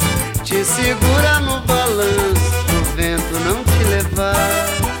 te segura no balanço, pro vento não te levar.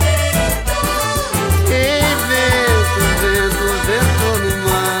 Ei, vento, vento, vento no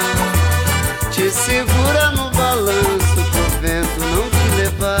mar, te segura no balanço, pro vento não te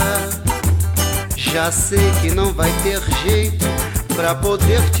levar. Já sei que não vai ter jeito pra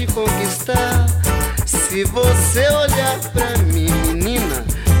poder te conquistar. Se você olhar pra mim, menina,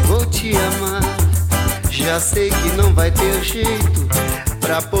 vou te amar. Já sei que não vai ter jeito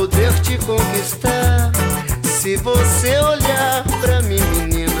pra poder te conquistar. Se você olhar pra mim,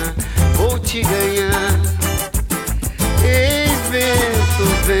 menina, vou te ganhar. Ei, vento,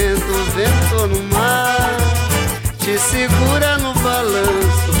 vento, vento no mar, te segura no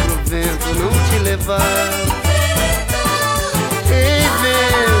balanço, pro vento não te levar. Ei,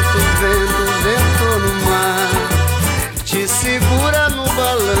 vento, vento, vento no mar, te segura no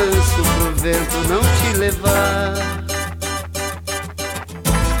balanço, pro vento não te levar.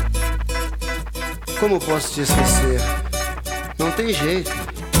 Como posso te esquecer? Não tem jeito.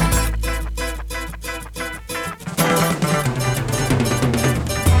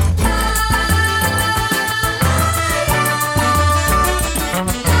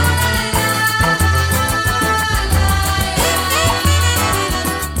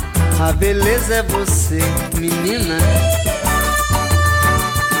 A beleza é você, menina,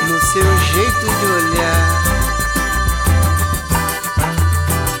 no seu jeito de olhar.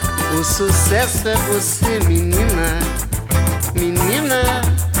 O sucesso é você, menina. Menina,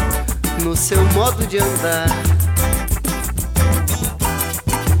 no seu modo de andar.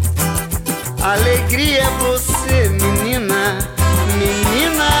 Alegria é você, menina.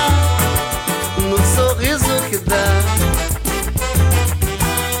 Menina, no sorriso que dá.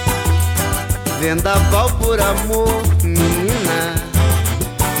 Vendaval por amor, menina.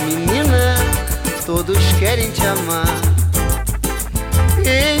 Menina, todos querem te amar.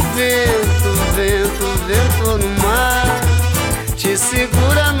 Ei, vento, vento, vento no mar, te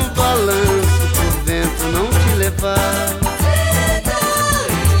segura no balanço, pro vento não te levar.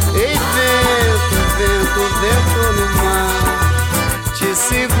 Ei, vento, vento, vento no mar, te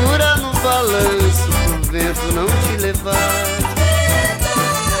segura no balanço, pro vento não te levar.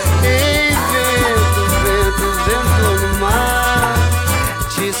 Ei, vento, vento, vento no mar,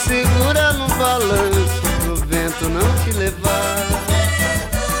 te segura no balanço, pro vento não te levar.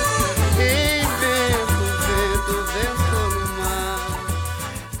 Ei, vento, vento, vento no mar,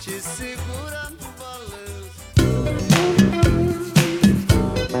 te segura no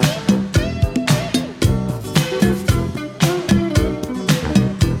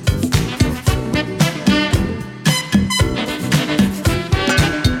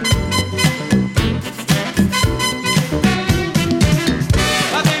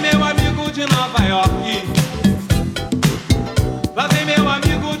Lá vem meu amigo de Nova York. Lá vem meu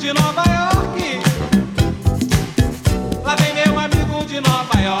amigo de Nova York.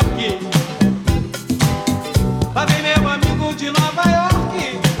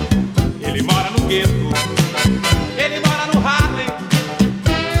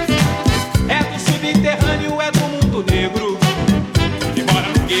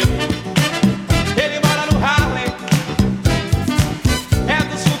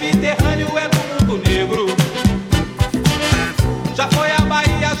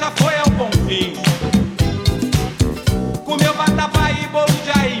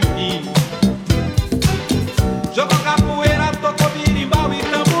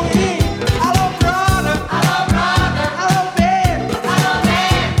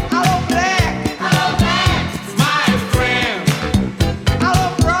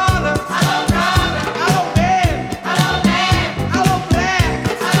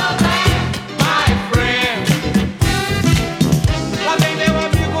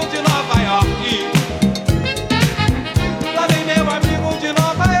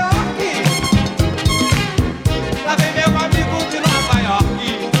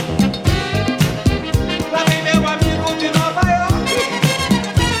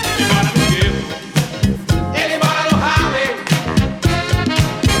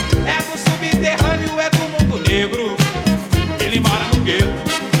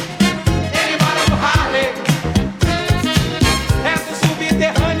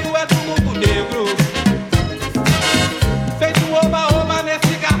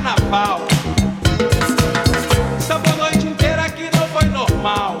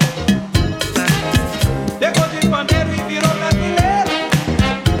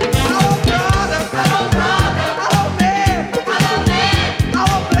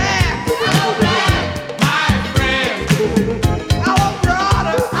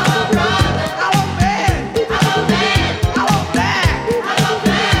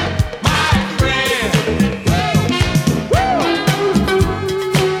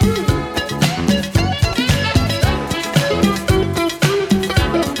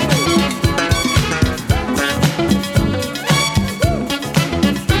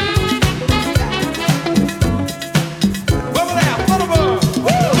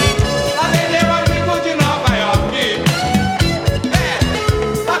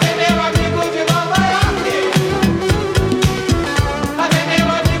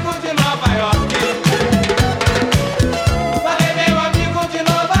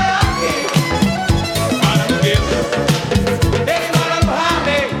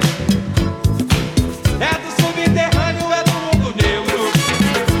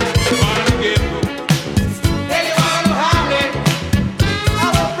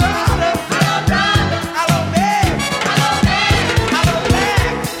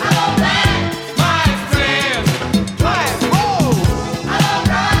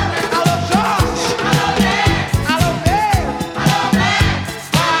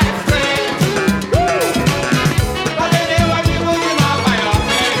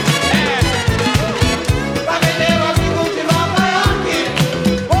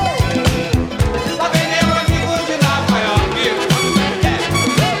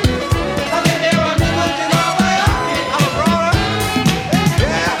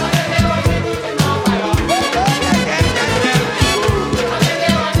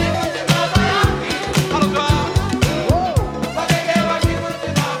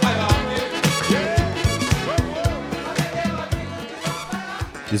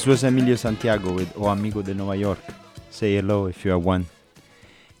 This was Emílio Santiago with O Amigo de Nueva York. Say hello if you are one.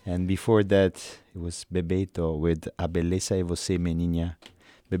 And before that, it was Bebeto with A Beleza é Você, Menina.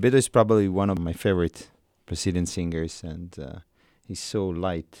 Bebeto is probably one of my favorite Brazilian singers, and he's so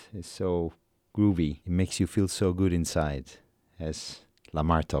light, he's so groovy. It makes you feel so good inside, as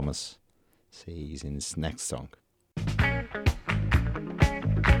Lamar Thomas says in his next song.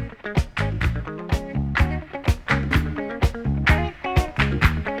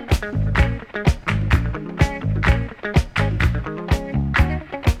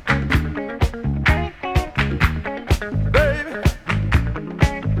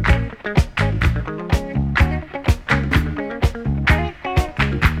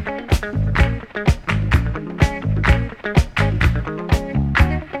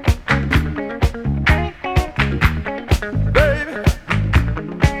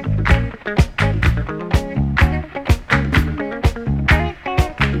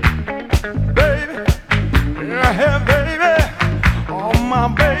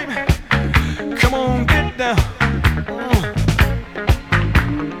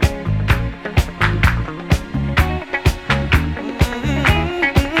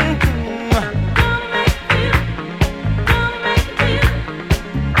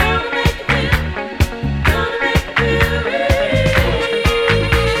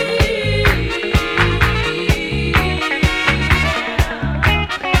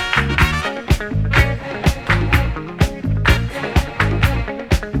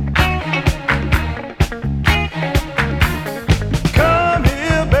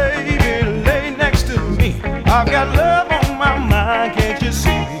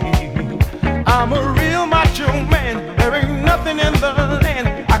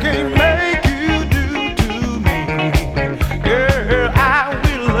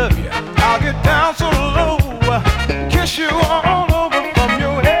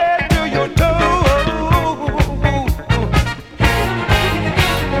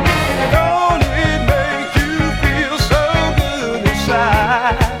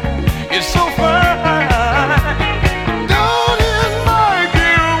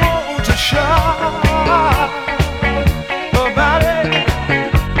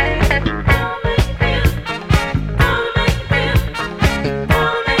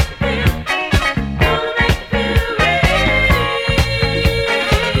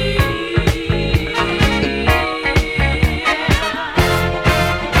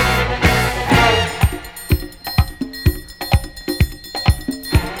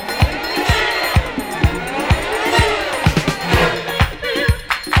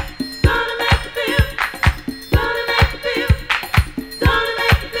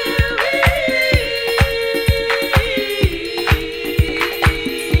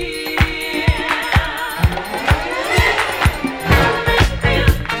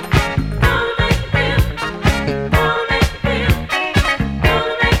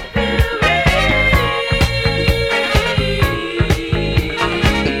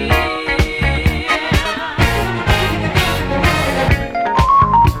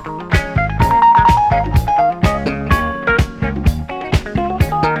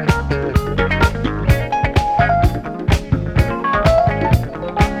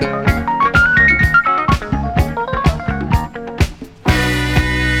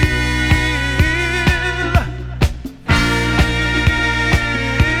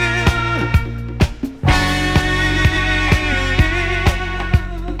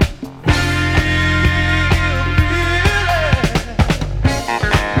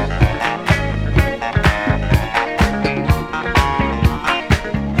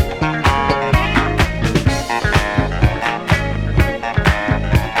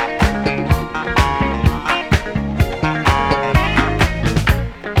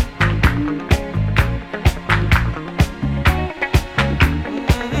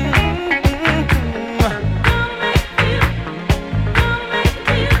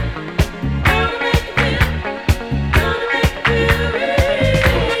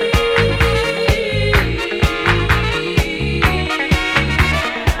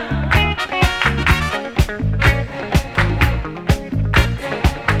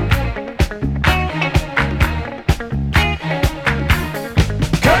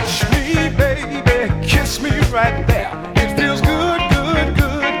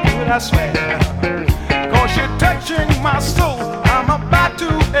 I swear. 'Cause you're touching my soul. I'm about to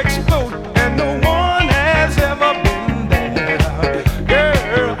explode, and no one has ever been there.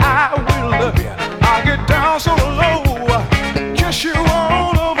 Girl, I will love you. I'll get down so low, kiss you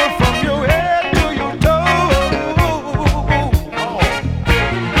all over from your head to your toe.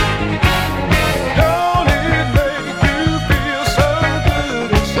 Don't it make you feel so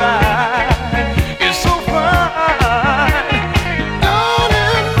good inside?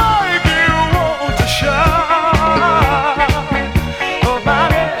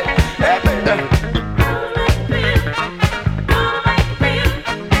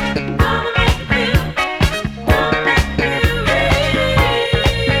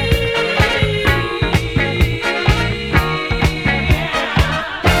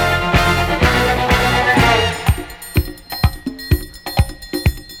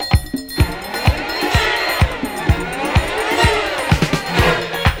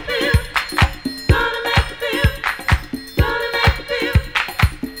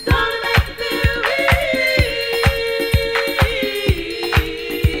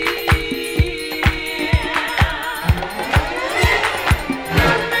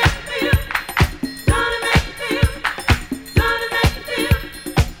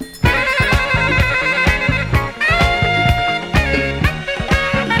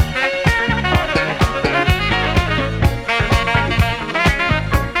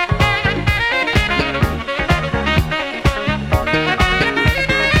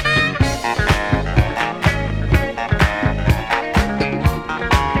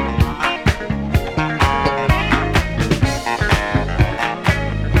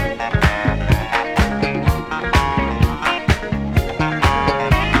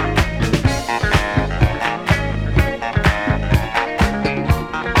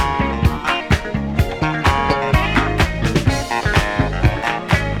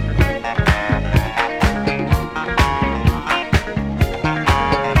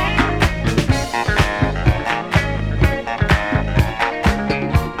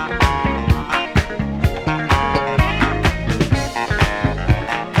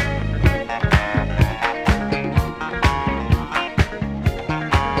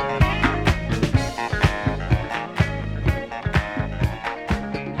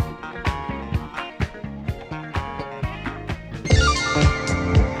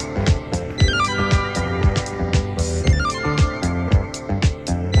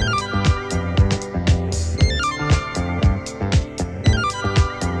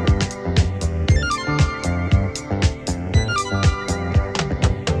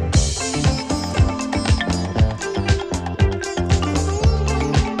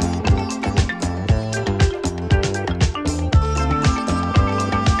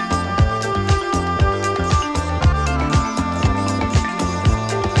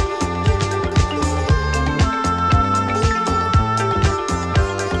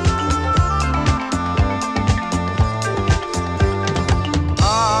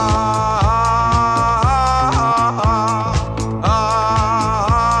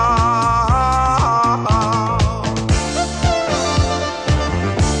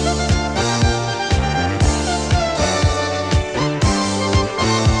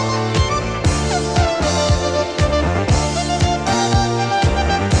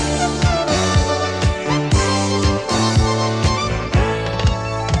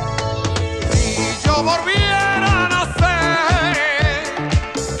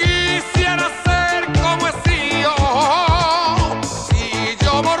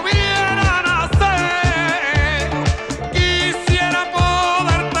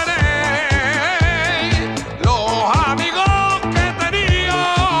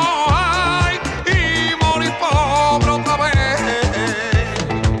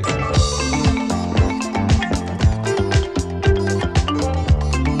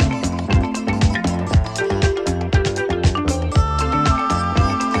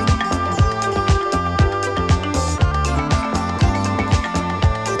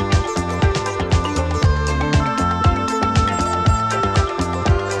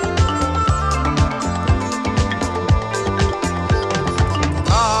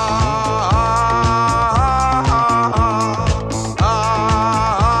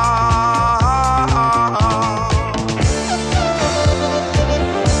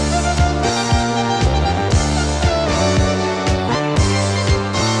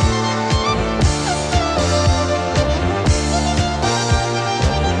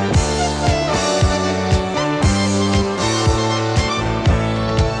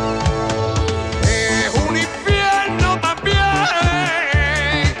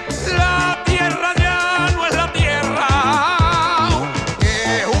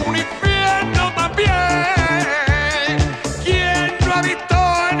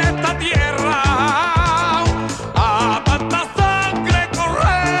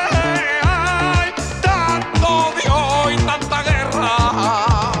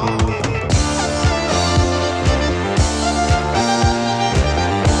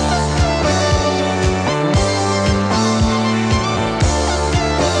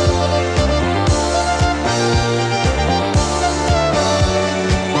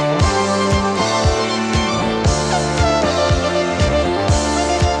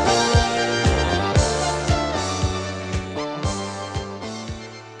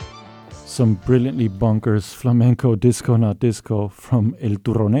 some brilliantly bonkers flamenco disco, not disco, from El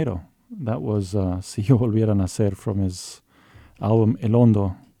Turronero. That was Si Yo Volviera a Nacer from his album El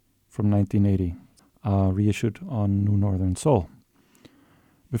Hondo from 1980, reissued on New Northern Soul.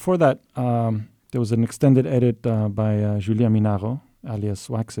 Before that, there was an extended edit by Julia Minago, alias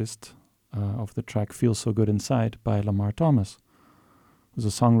Waxist, of the track Feels So Good Inside by Lamar Thomas, who's a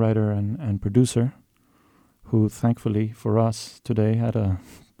songwriter and producer who, thankfully for us today, had a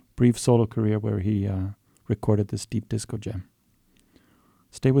brief solo career where he recorded this deep disco gem.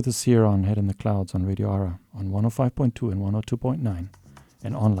 Stay with us here on Head in the Clouds on Radio ARA on 105.2 and 102.9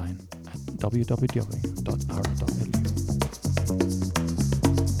 and online at www.ara.lu.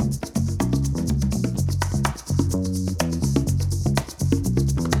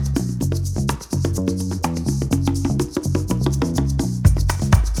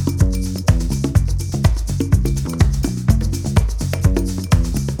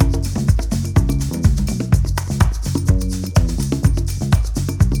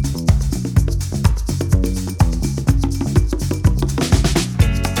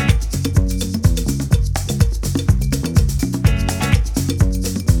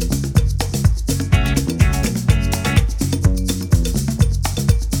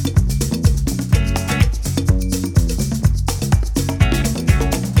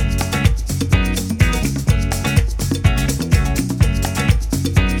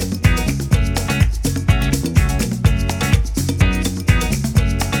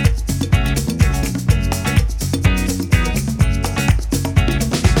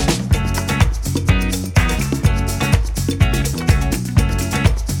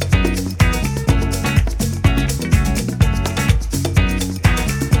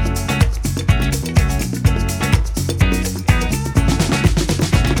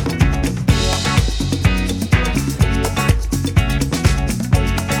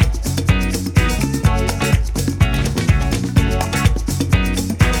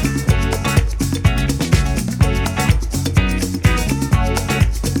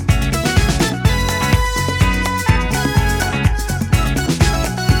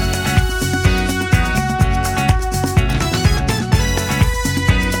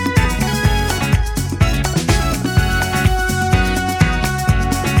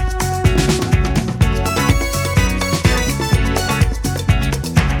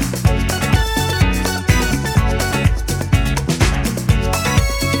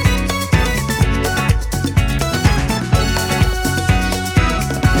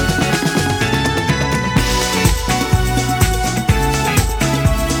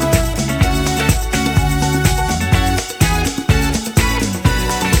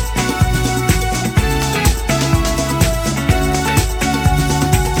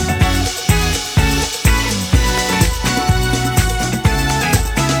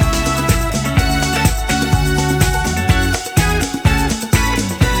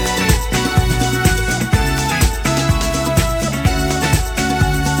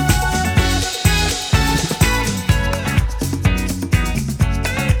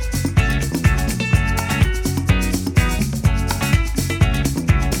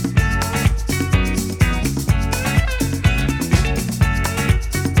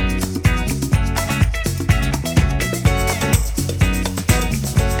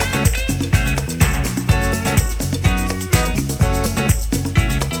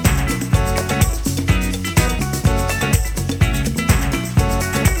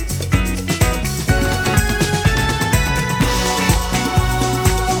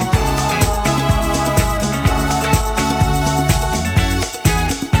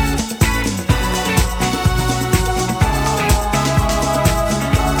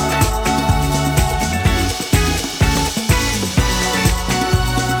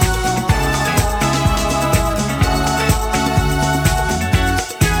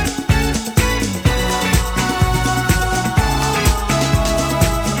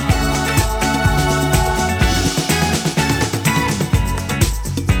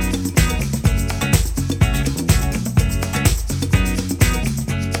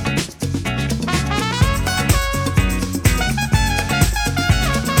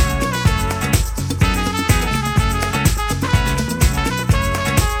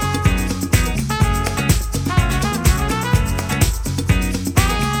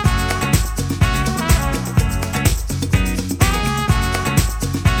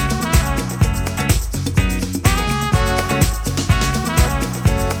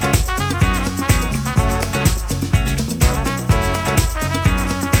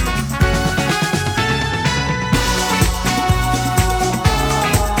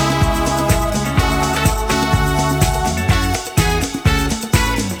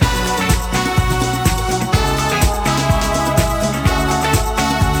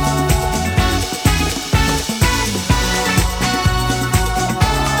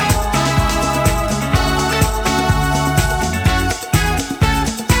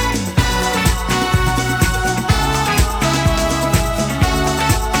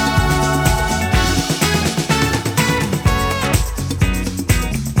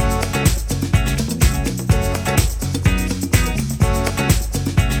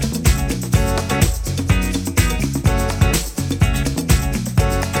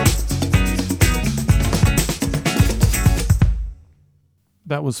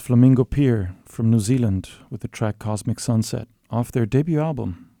 That was Flamingo Pier from New Zealand with the track Cosmic Sunset off their debut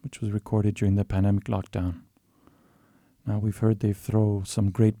album, which was recorded during the pandemic lockdown. Now we've heard they throw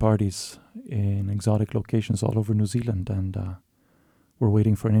some great parties in exotic locations all over New Zealand, and we're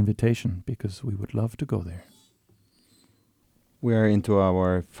waiting for an invitation because we would love to go there. We are into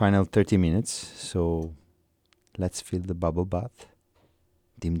our final 30 minutes, so let's fill the bubble bath,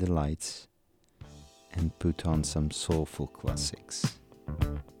 dim the lights, and put on some soulful classics.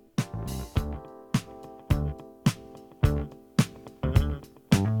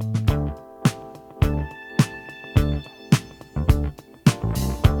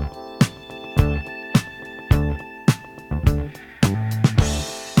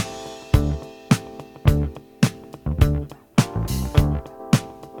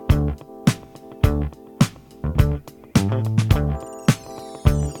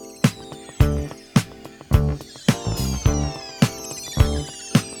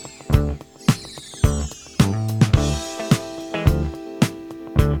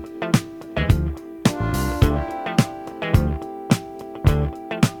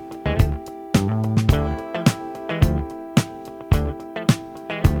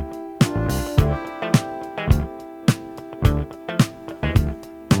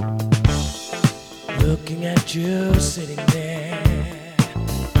 Looking at you sitting there,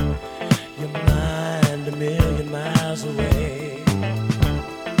 your mind a million miles away.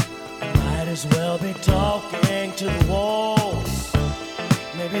 Might as well be talking to the walls.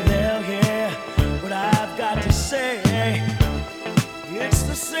 Maybe they'll hear what I've got to say. It's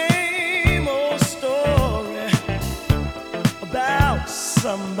the same old story about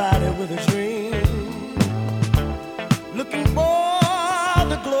somebody with a dream, looking for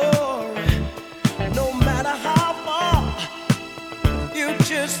the glory. No matter how far you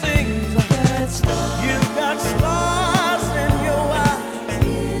just think you've got stars in your eyes.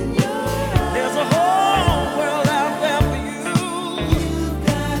 There's a whole world out there for you.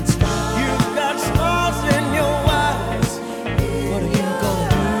 You've got stars in your eyes. What are you gonna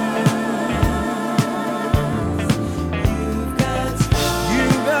do?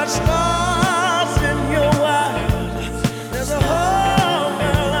 You've got stars in your eyes. There's a whole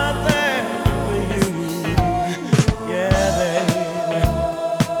world out there.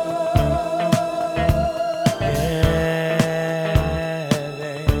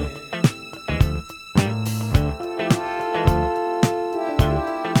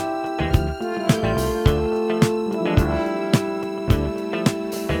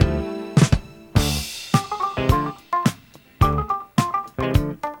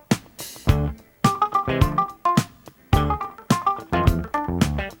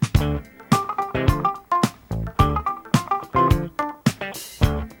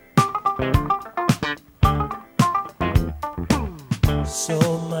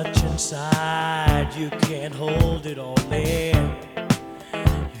 So much inside, you can't hold it all in.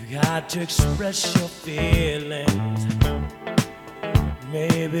 You got to express your feelings.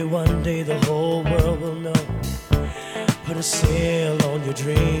 Maybe one day the whole world will know. Put a sail on your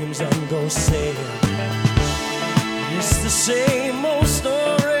dreams and go sail. It's the same old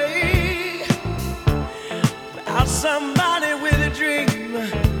story about somebody with a dream,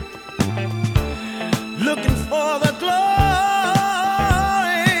 looking for the glory.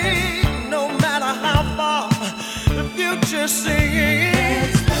 Just singing,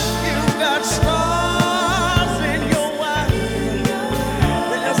 you've got stars in your eyes.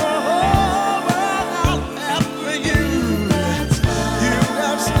 There's a whole world out there for you. You've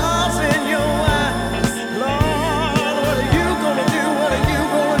got stars in your eyes. Lord, what are you gonna do? What are you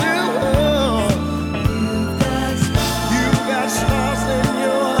gonna do? You've got stars in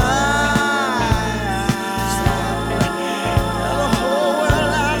your eyes. There's a whole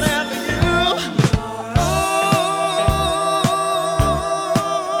world out there for you.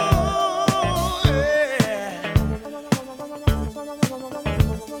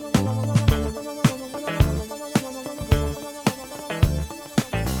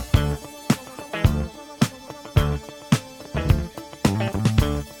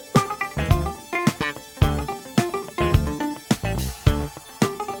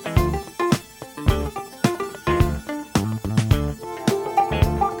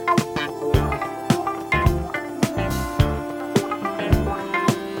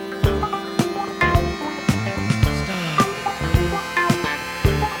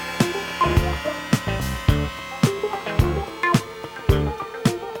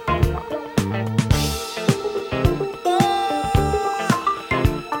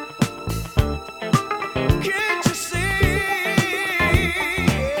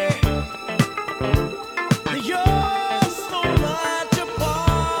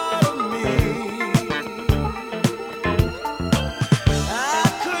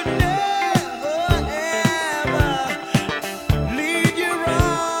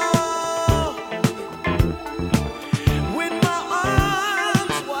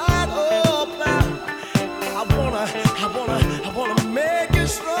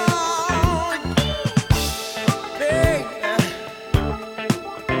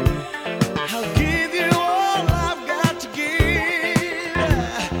 I'll give you all I've got to give.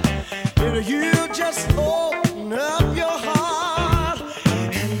 If you just open up your heart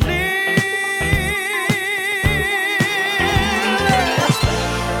and live.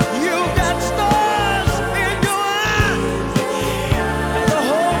 You got stars in your eyes, the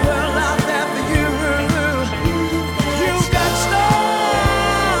whole world out there for you. You got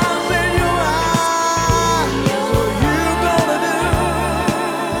stars in your eyes, what you gonna do?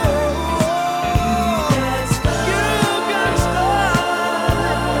 You got stars,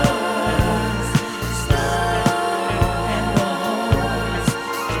 and the whole world's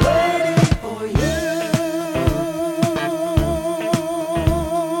waiting for you.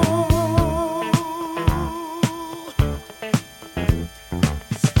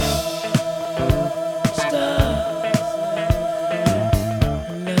 Stars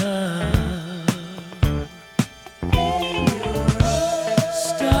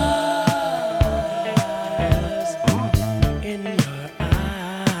in your eyes.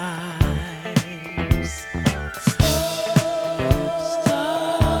 Stars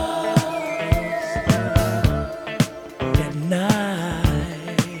at night.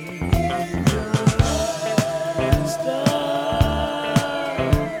 Stars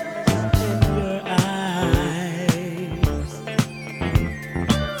in your eyes.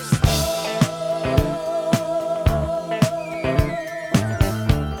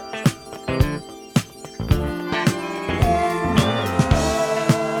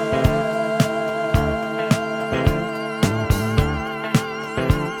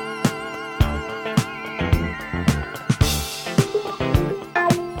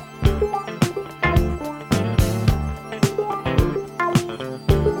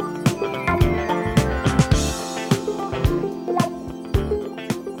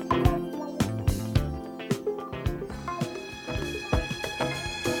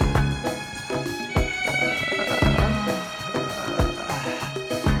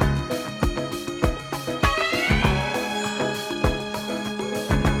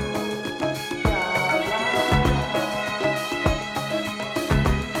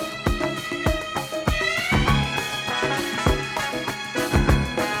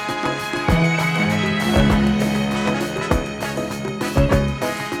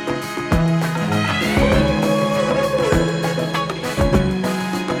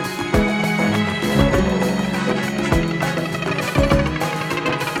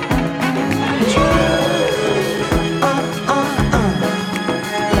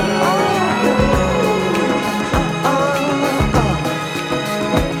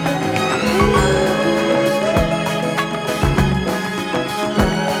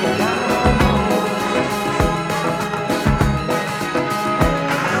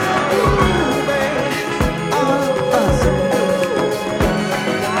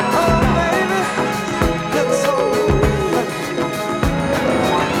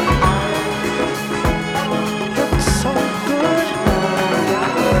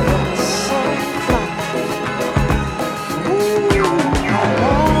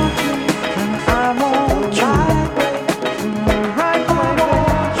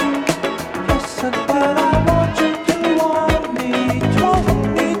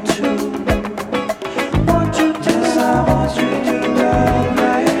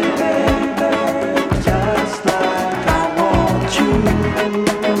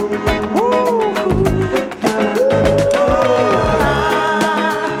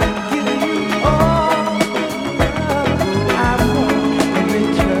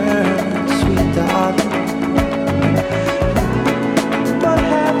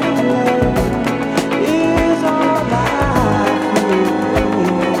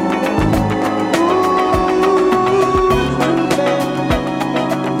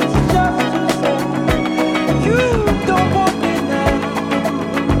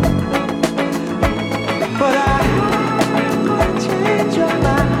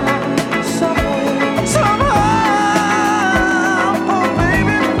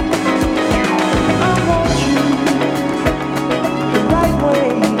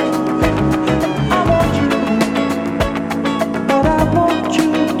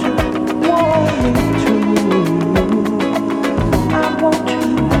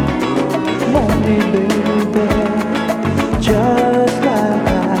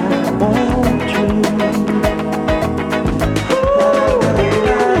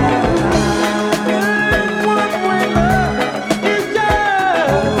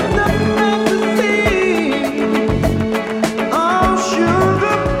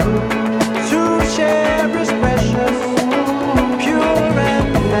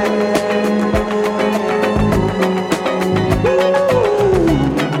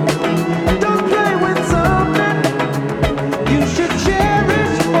 Don't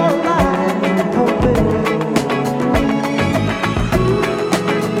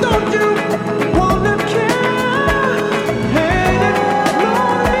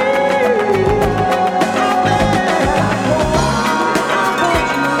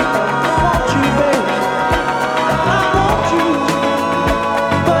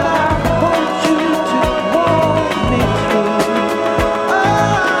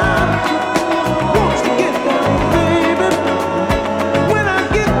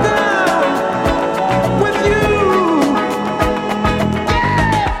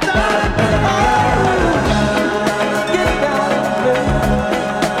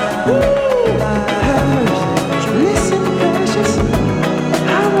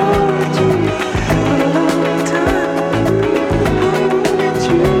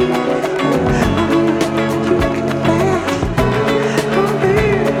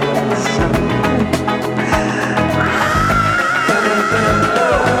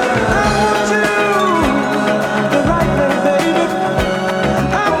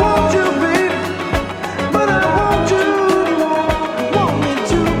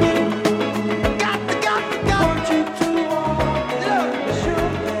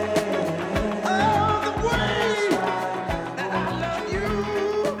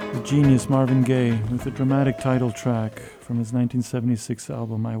Marvin Gaye with a dramatic title track from his 1976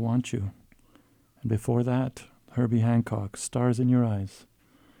 album I Want You. And before that, Herbie Hancock, Stars in Your Eyes.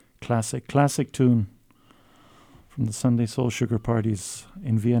 Classic tune from the Sunday Soul Sugar parties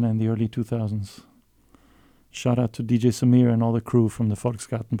in Vienna in the early 2000s. Shout out to DJ Samir and all the crew from the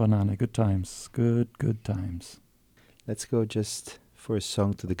Volksgarten Banane. Good times. Good times. Let's go just for a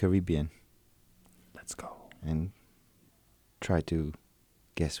song to the Caribbean. Let's go. And try to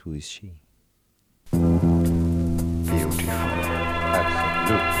guess who is she. Beautiful.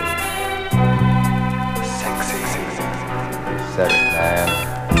 Absolutely. Sexy. Said it, man.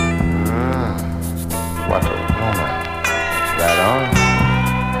 What a woman. Right on.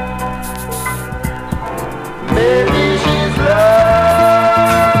 Maybe she's love.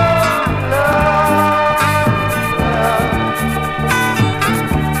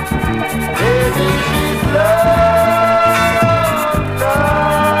 Maybe she's love.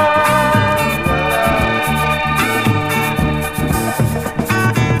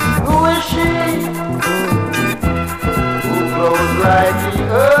 Who is she? Who glows like the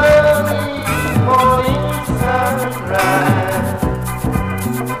early morning sunrise?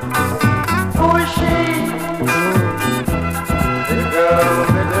 Who is she? The girl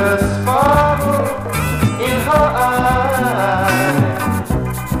with the sparkle in her eyes,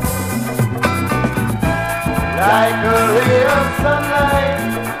 like a ray of sunlight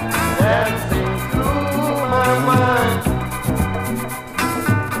dancing through my mind.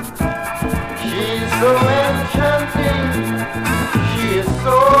 She's so enchanting, she is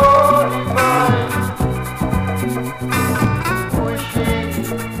so divine. Who is she?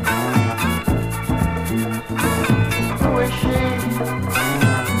 Who is she?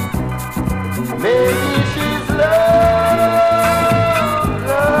 Maybe she's love.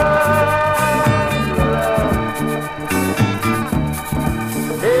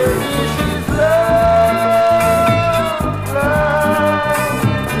 Maybe she's love.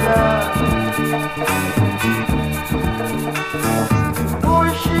 Who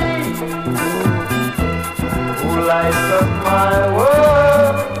is she? Who lights up my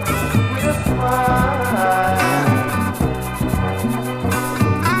world with a smile?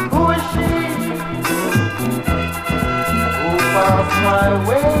 Who is she? Who passes my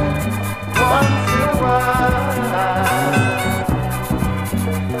way once in a while?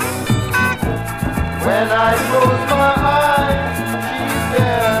 When I close my eyes, she's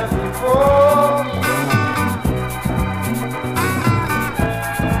there before me.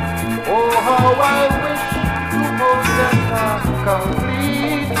 Oh, how I wish to possess her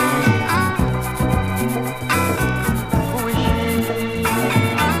completely. Who is she?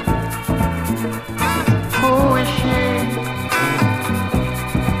 Who is she?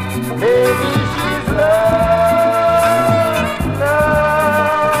 Maybe she's love.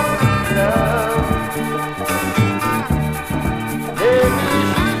 Maybe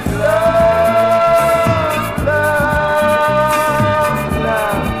she's love.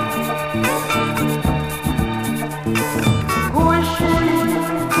 Who is she?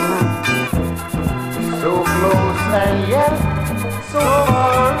 So close and yet so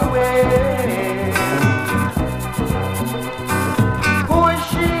far away. Who is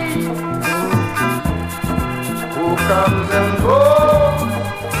she? Who comes and goes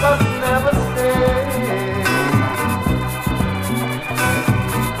but never stays?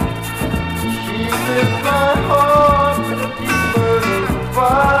 She fills my heart with a deep burning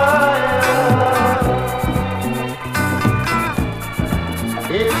fire.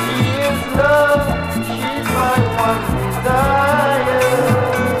 If she is love, she's my one desire.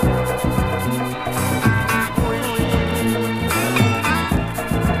 Who is she?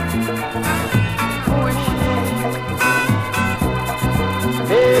 Who is she?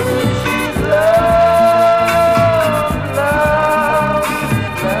 Maybe she's love.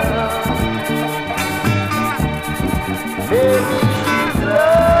 Maybe she's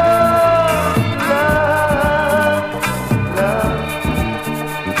love.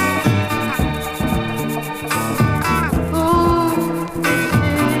 Ooh, is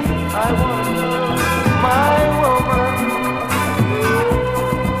she? I wanna know my woman.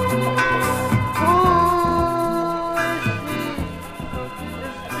 Ooh, is she?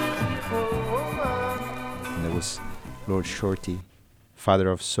 This beautiful woman. And there was Lord Shorty, father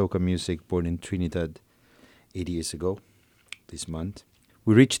of soca music, born in Trinidad 80 years ago this month.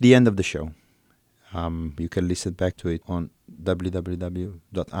 We reached the end of the show. You can listen back to it on www.ara.lu,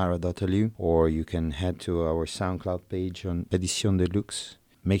 or you can head to our SoundCloud page on Edition Deluxe.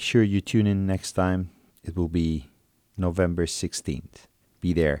 Make sure you tune in next time. It will be November 16th.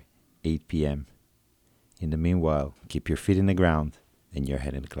 Be there, 8 p.m. In the meanwhile, keep your feet in the ground and your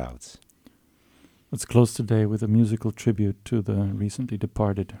head in the clouds. Let's close today with a musical tribute to the recently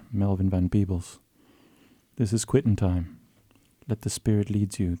departed Melvin Van Peebles. This is Quittin' Time. Let the spirit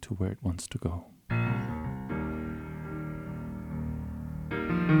lead you to where it wants to go.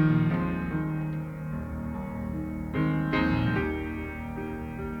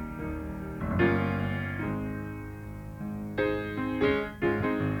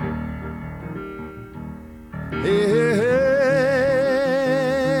 Hey, hey,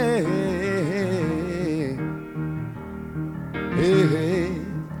 hey, hey, hey.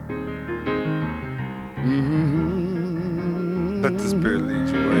 Let the spirit lead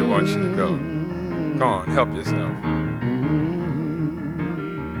you where he wants you to go. Go on, help yourself.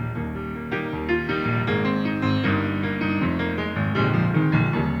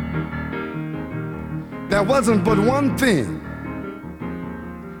 There wasn't but one thing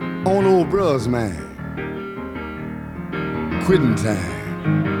on old bruh's mind. Quitting time.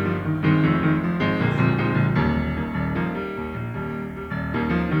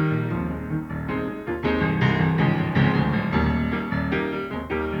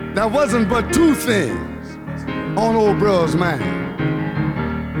 There wasn't but two things on old bruh's mind.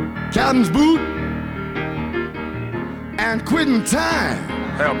 Captain's boot and quitting time.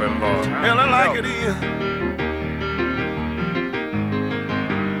 Help him, Lord. Hell, I like it here.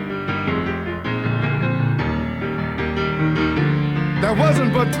 There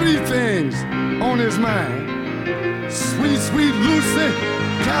wasn't but three things on his mind. Sweet, sweet Lucy,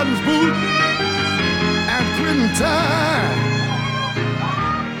 Captain's boot, and quitting time.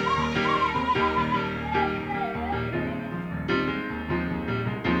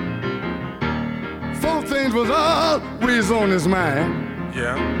 Four things was always on his mind.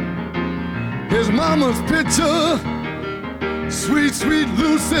 Yeah. His mama's picture, sweet, sweet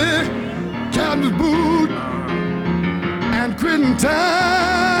Lucy, Captain's boot, and quitting time.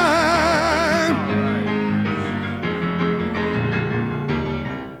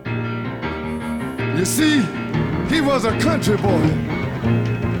 You see, he was a country boy,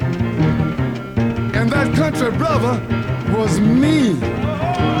 and that country brother was me.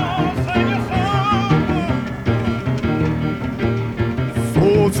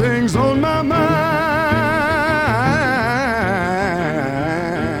 Four things on my mind.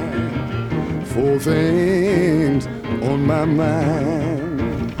 Four things on my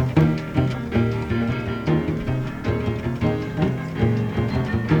mind.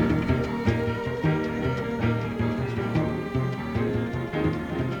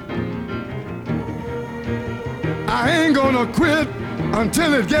 I ain't gonna quit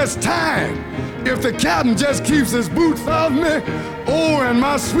until it gets time. If the captain just keeps his boots off me, oh, and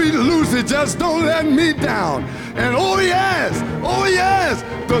my sweet Lucy just don't let me down. And oh yes,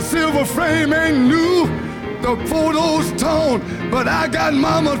 the silver frame ain't new, the photo's torn, but I got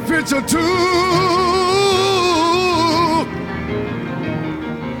mama's picture too.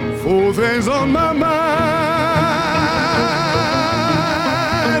 Four things on my mind.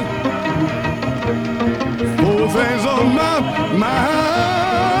 Four things on my mind.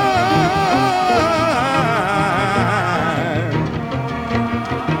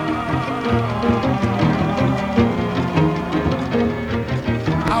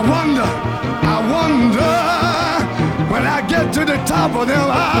 I wonder when I get to the top of them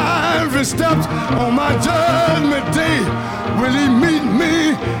ivory steps on my judgment day, will he meet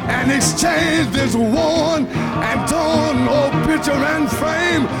me and exchange this worn and torn old picture and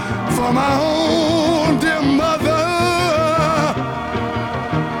frame for my own dear mother?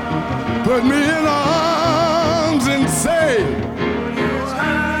 Put me in her arms and say, Put his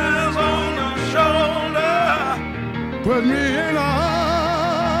hands on the shoulder. put me in her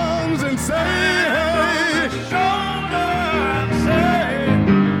arms and say, hey, Shoulder and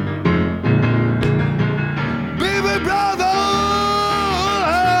say, baby brother,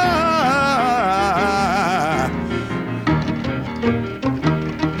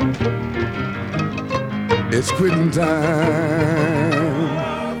 it's quitting time.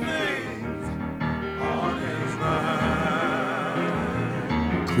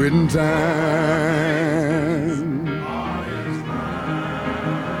 Quitting time.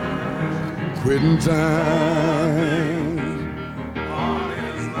 Quitting time.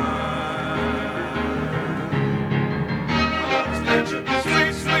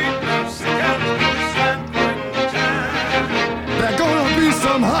 There gonna be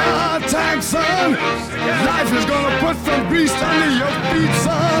some hard times, son. Life is gonna put some grease under your feet,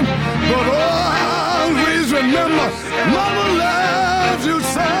 son. But always remember, mama loves you,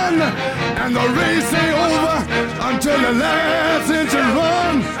 son. And the race ain't over until the last inch is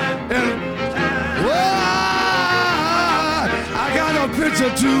run. And I got a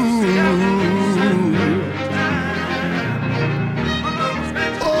picture too.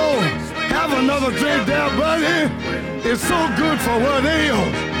 another drink there, buddy. It's so good for what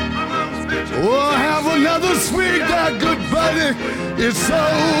ails. Oh, have another swig there, good buddy. It's so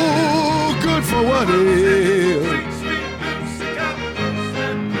good for what ails.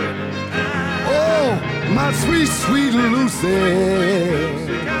 Oh, my sweet, sweet Lucy.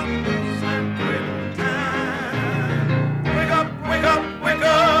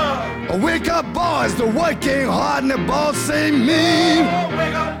 Wake up, boys, the work ain't hard and the boss ain't mean.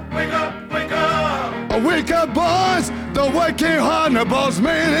 Wake up, wake up, wake up. Wake up, boys, the work ain't hard and the boss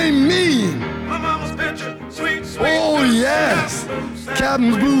man ain't mean. My mama's picture, sweet, sweet. Oh, yes,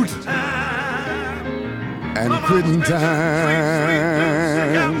 captain's boot and quitting time.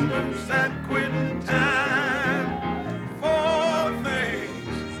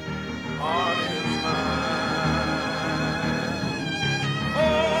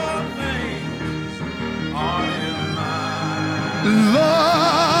 Lord,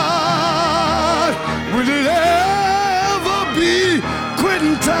 will it ever be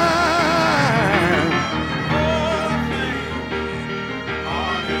quitting time?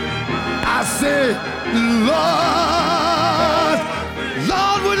 I say, Lord,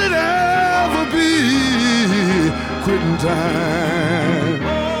 Lord, will it ever be quitting time?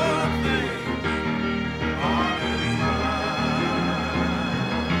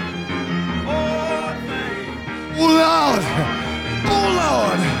 Oh, Lord. Oh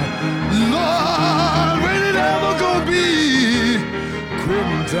Lord, Lord, when it ever gonna be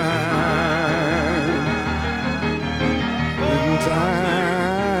quitting time?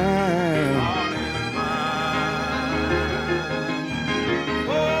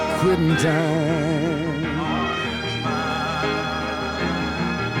 Quitting time. Quitting time.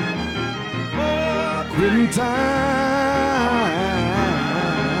 Quitting time.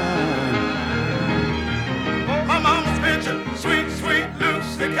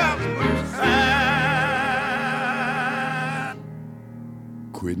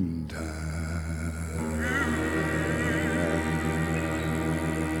 Quitting time.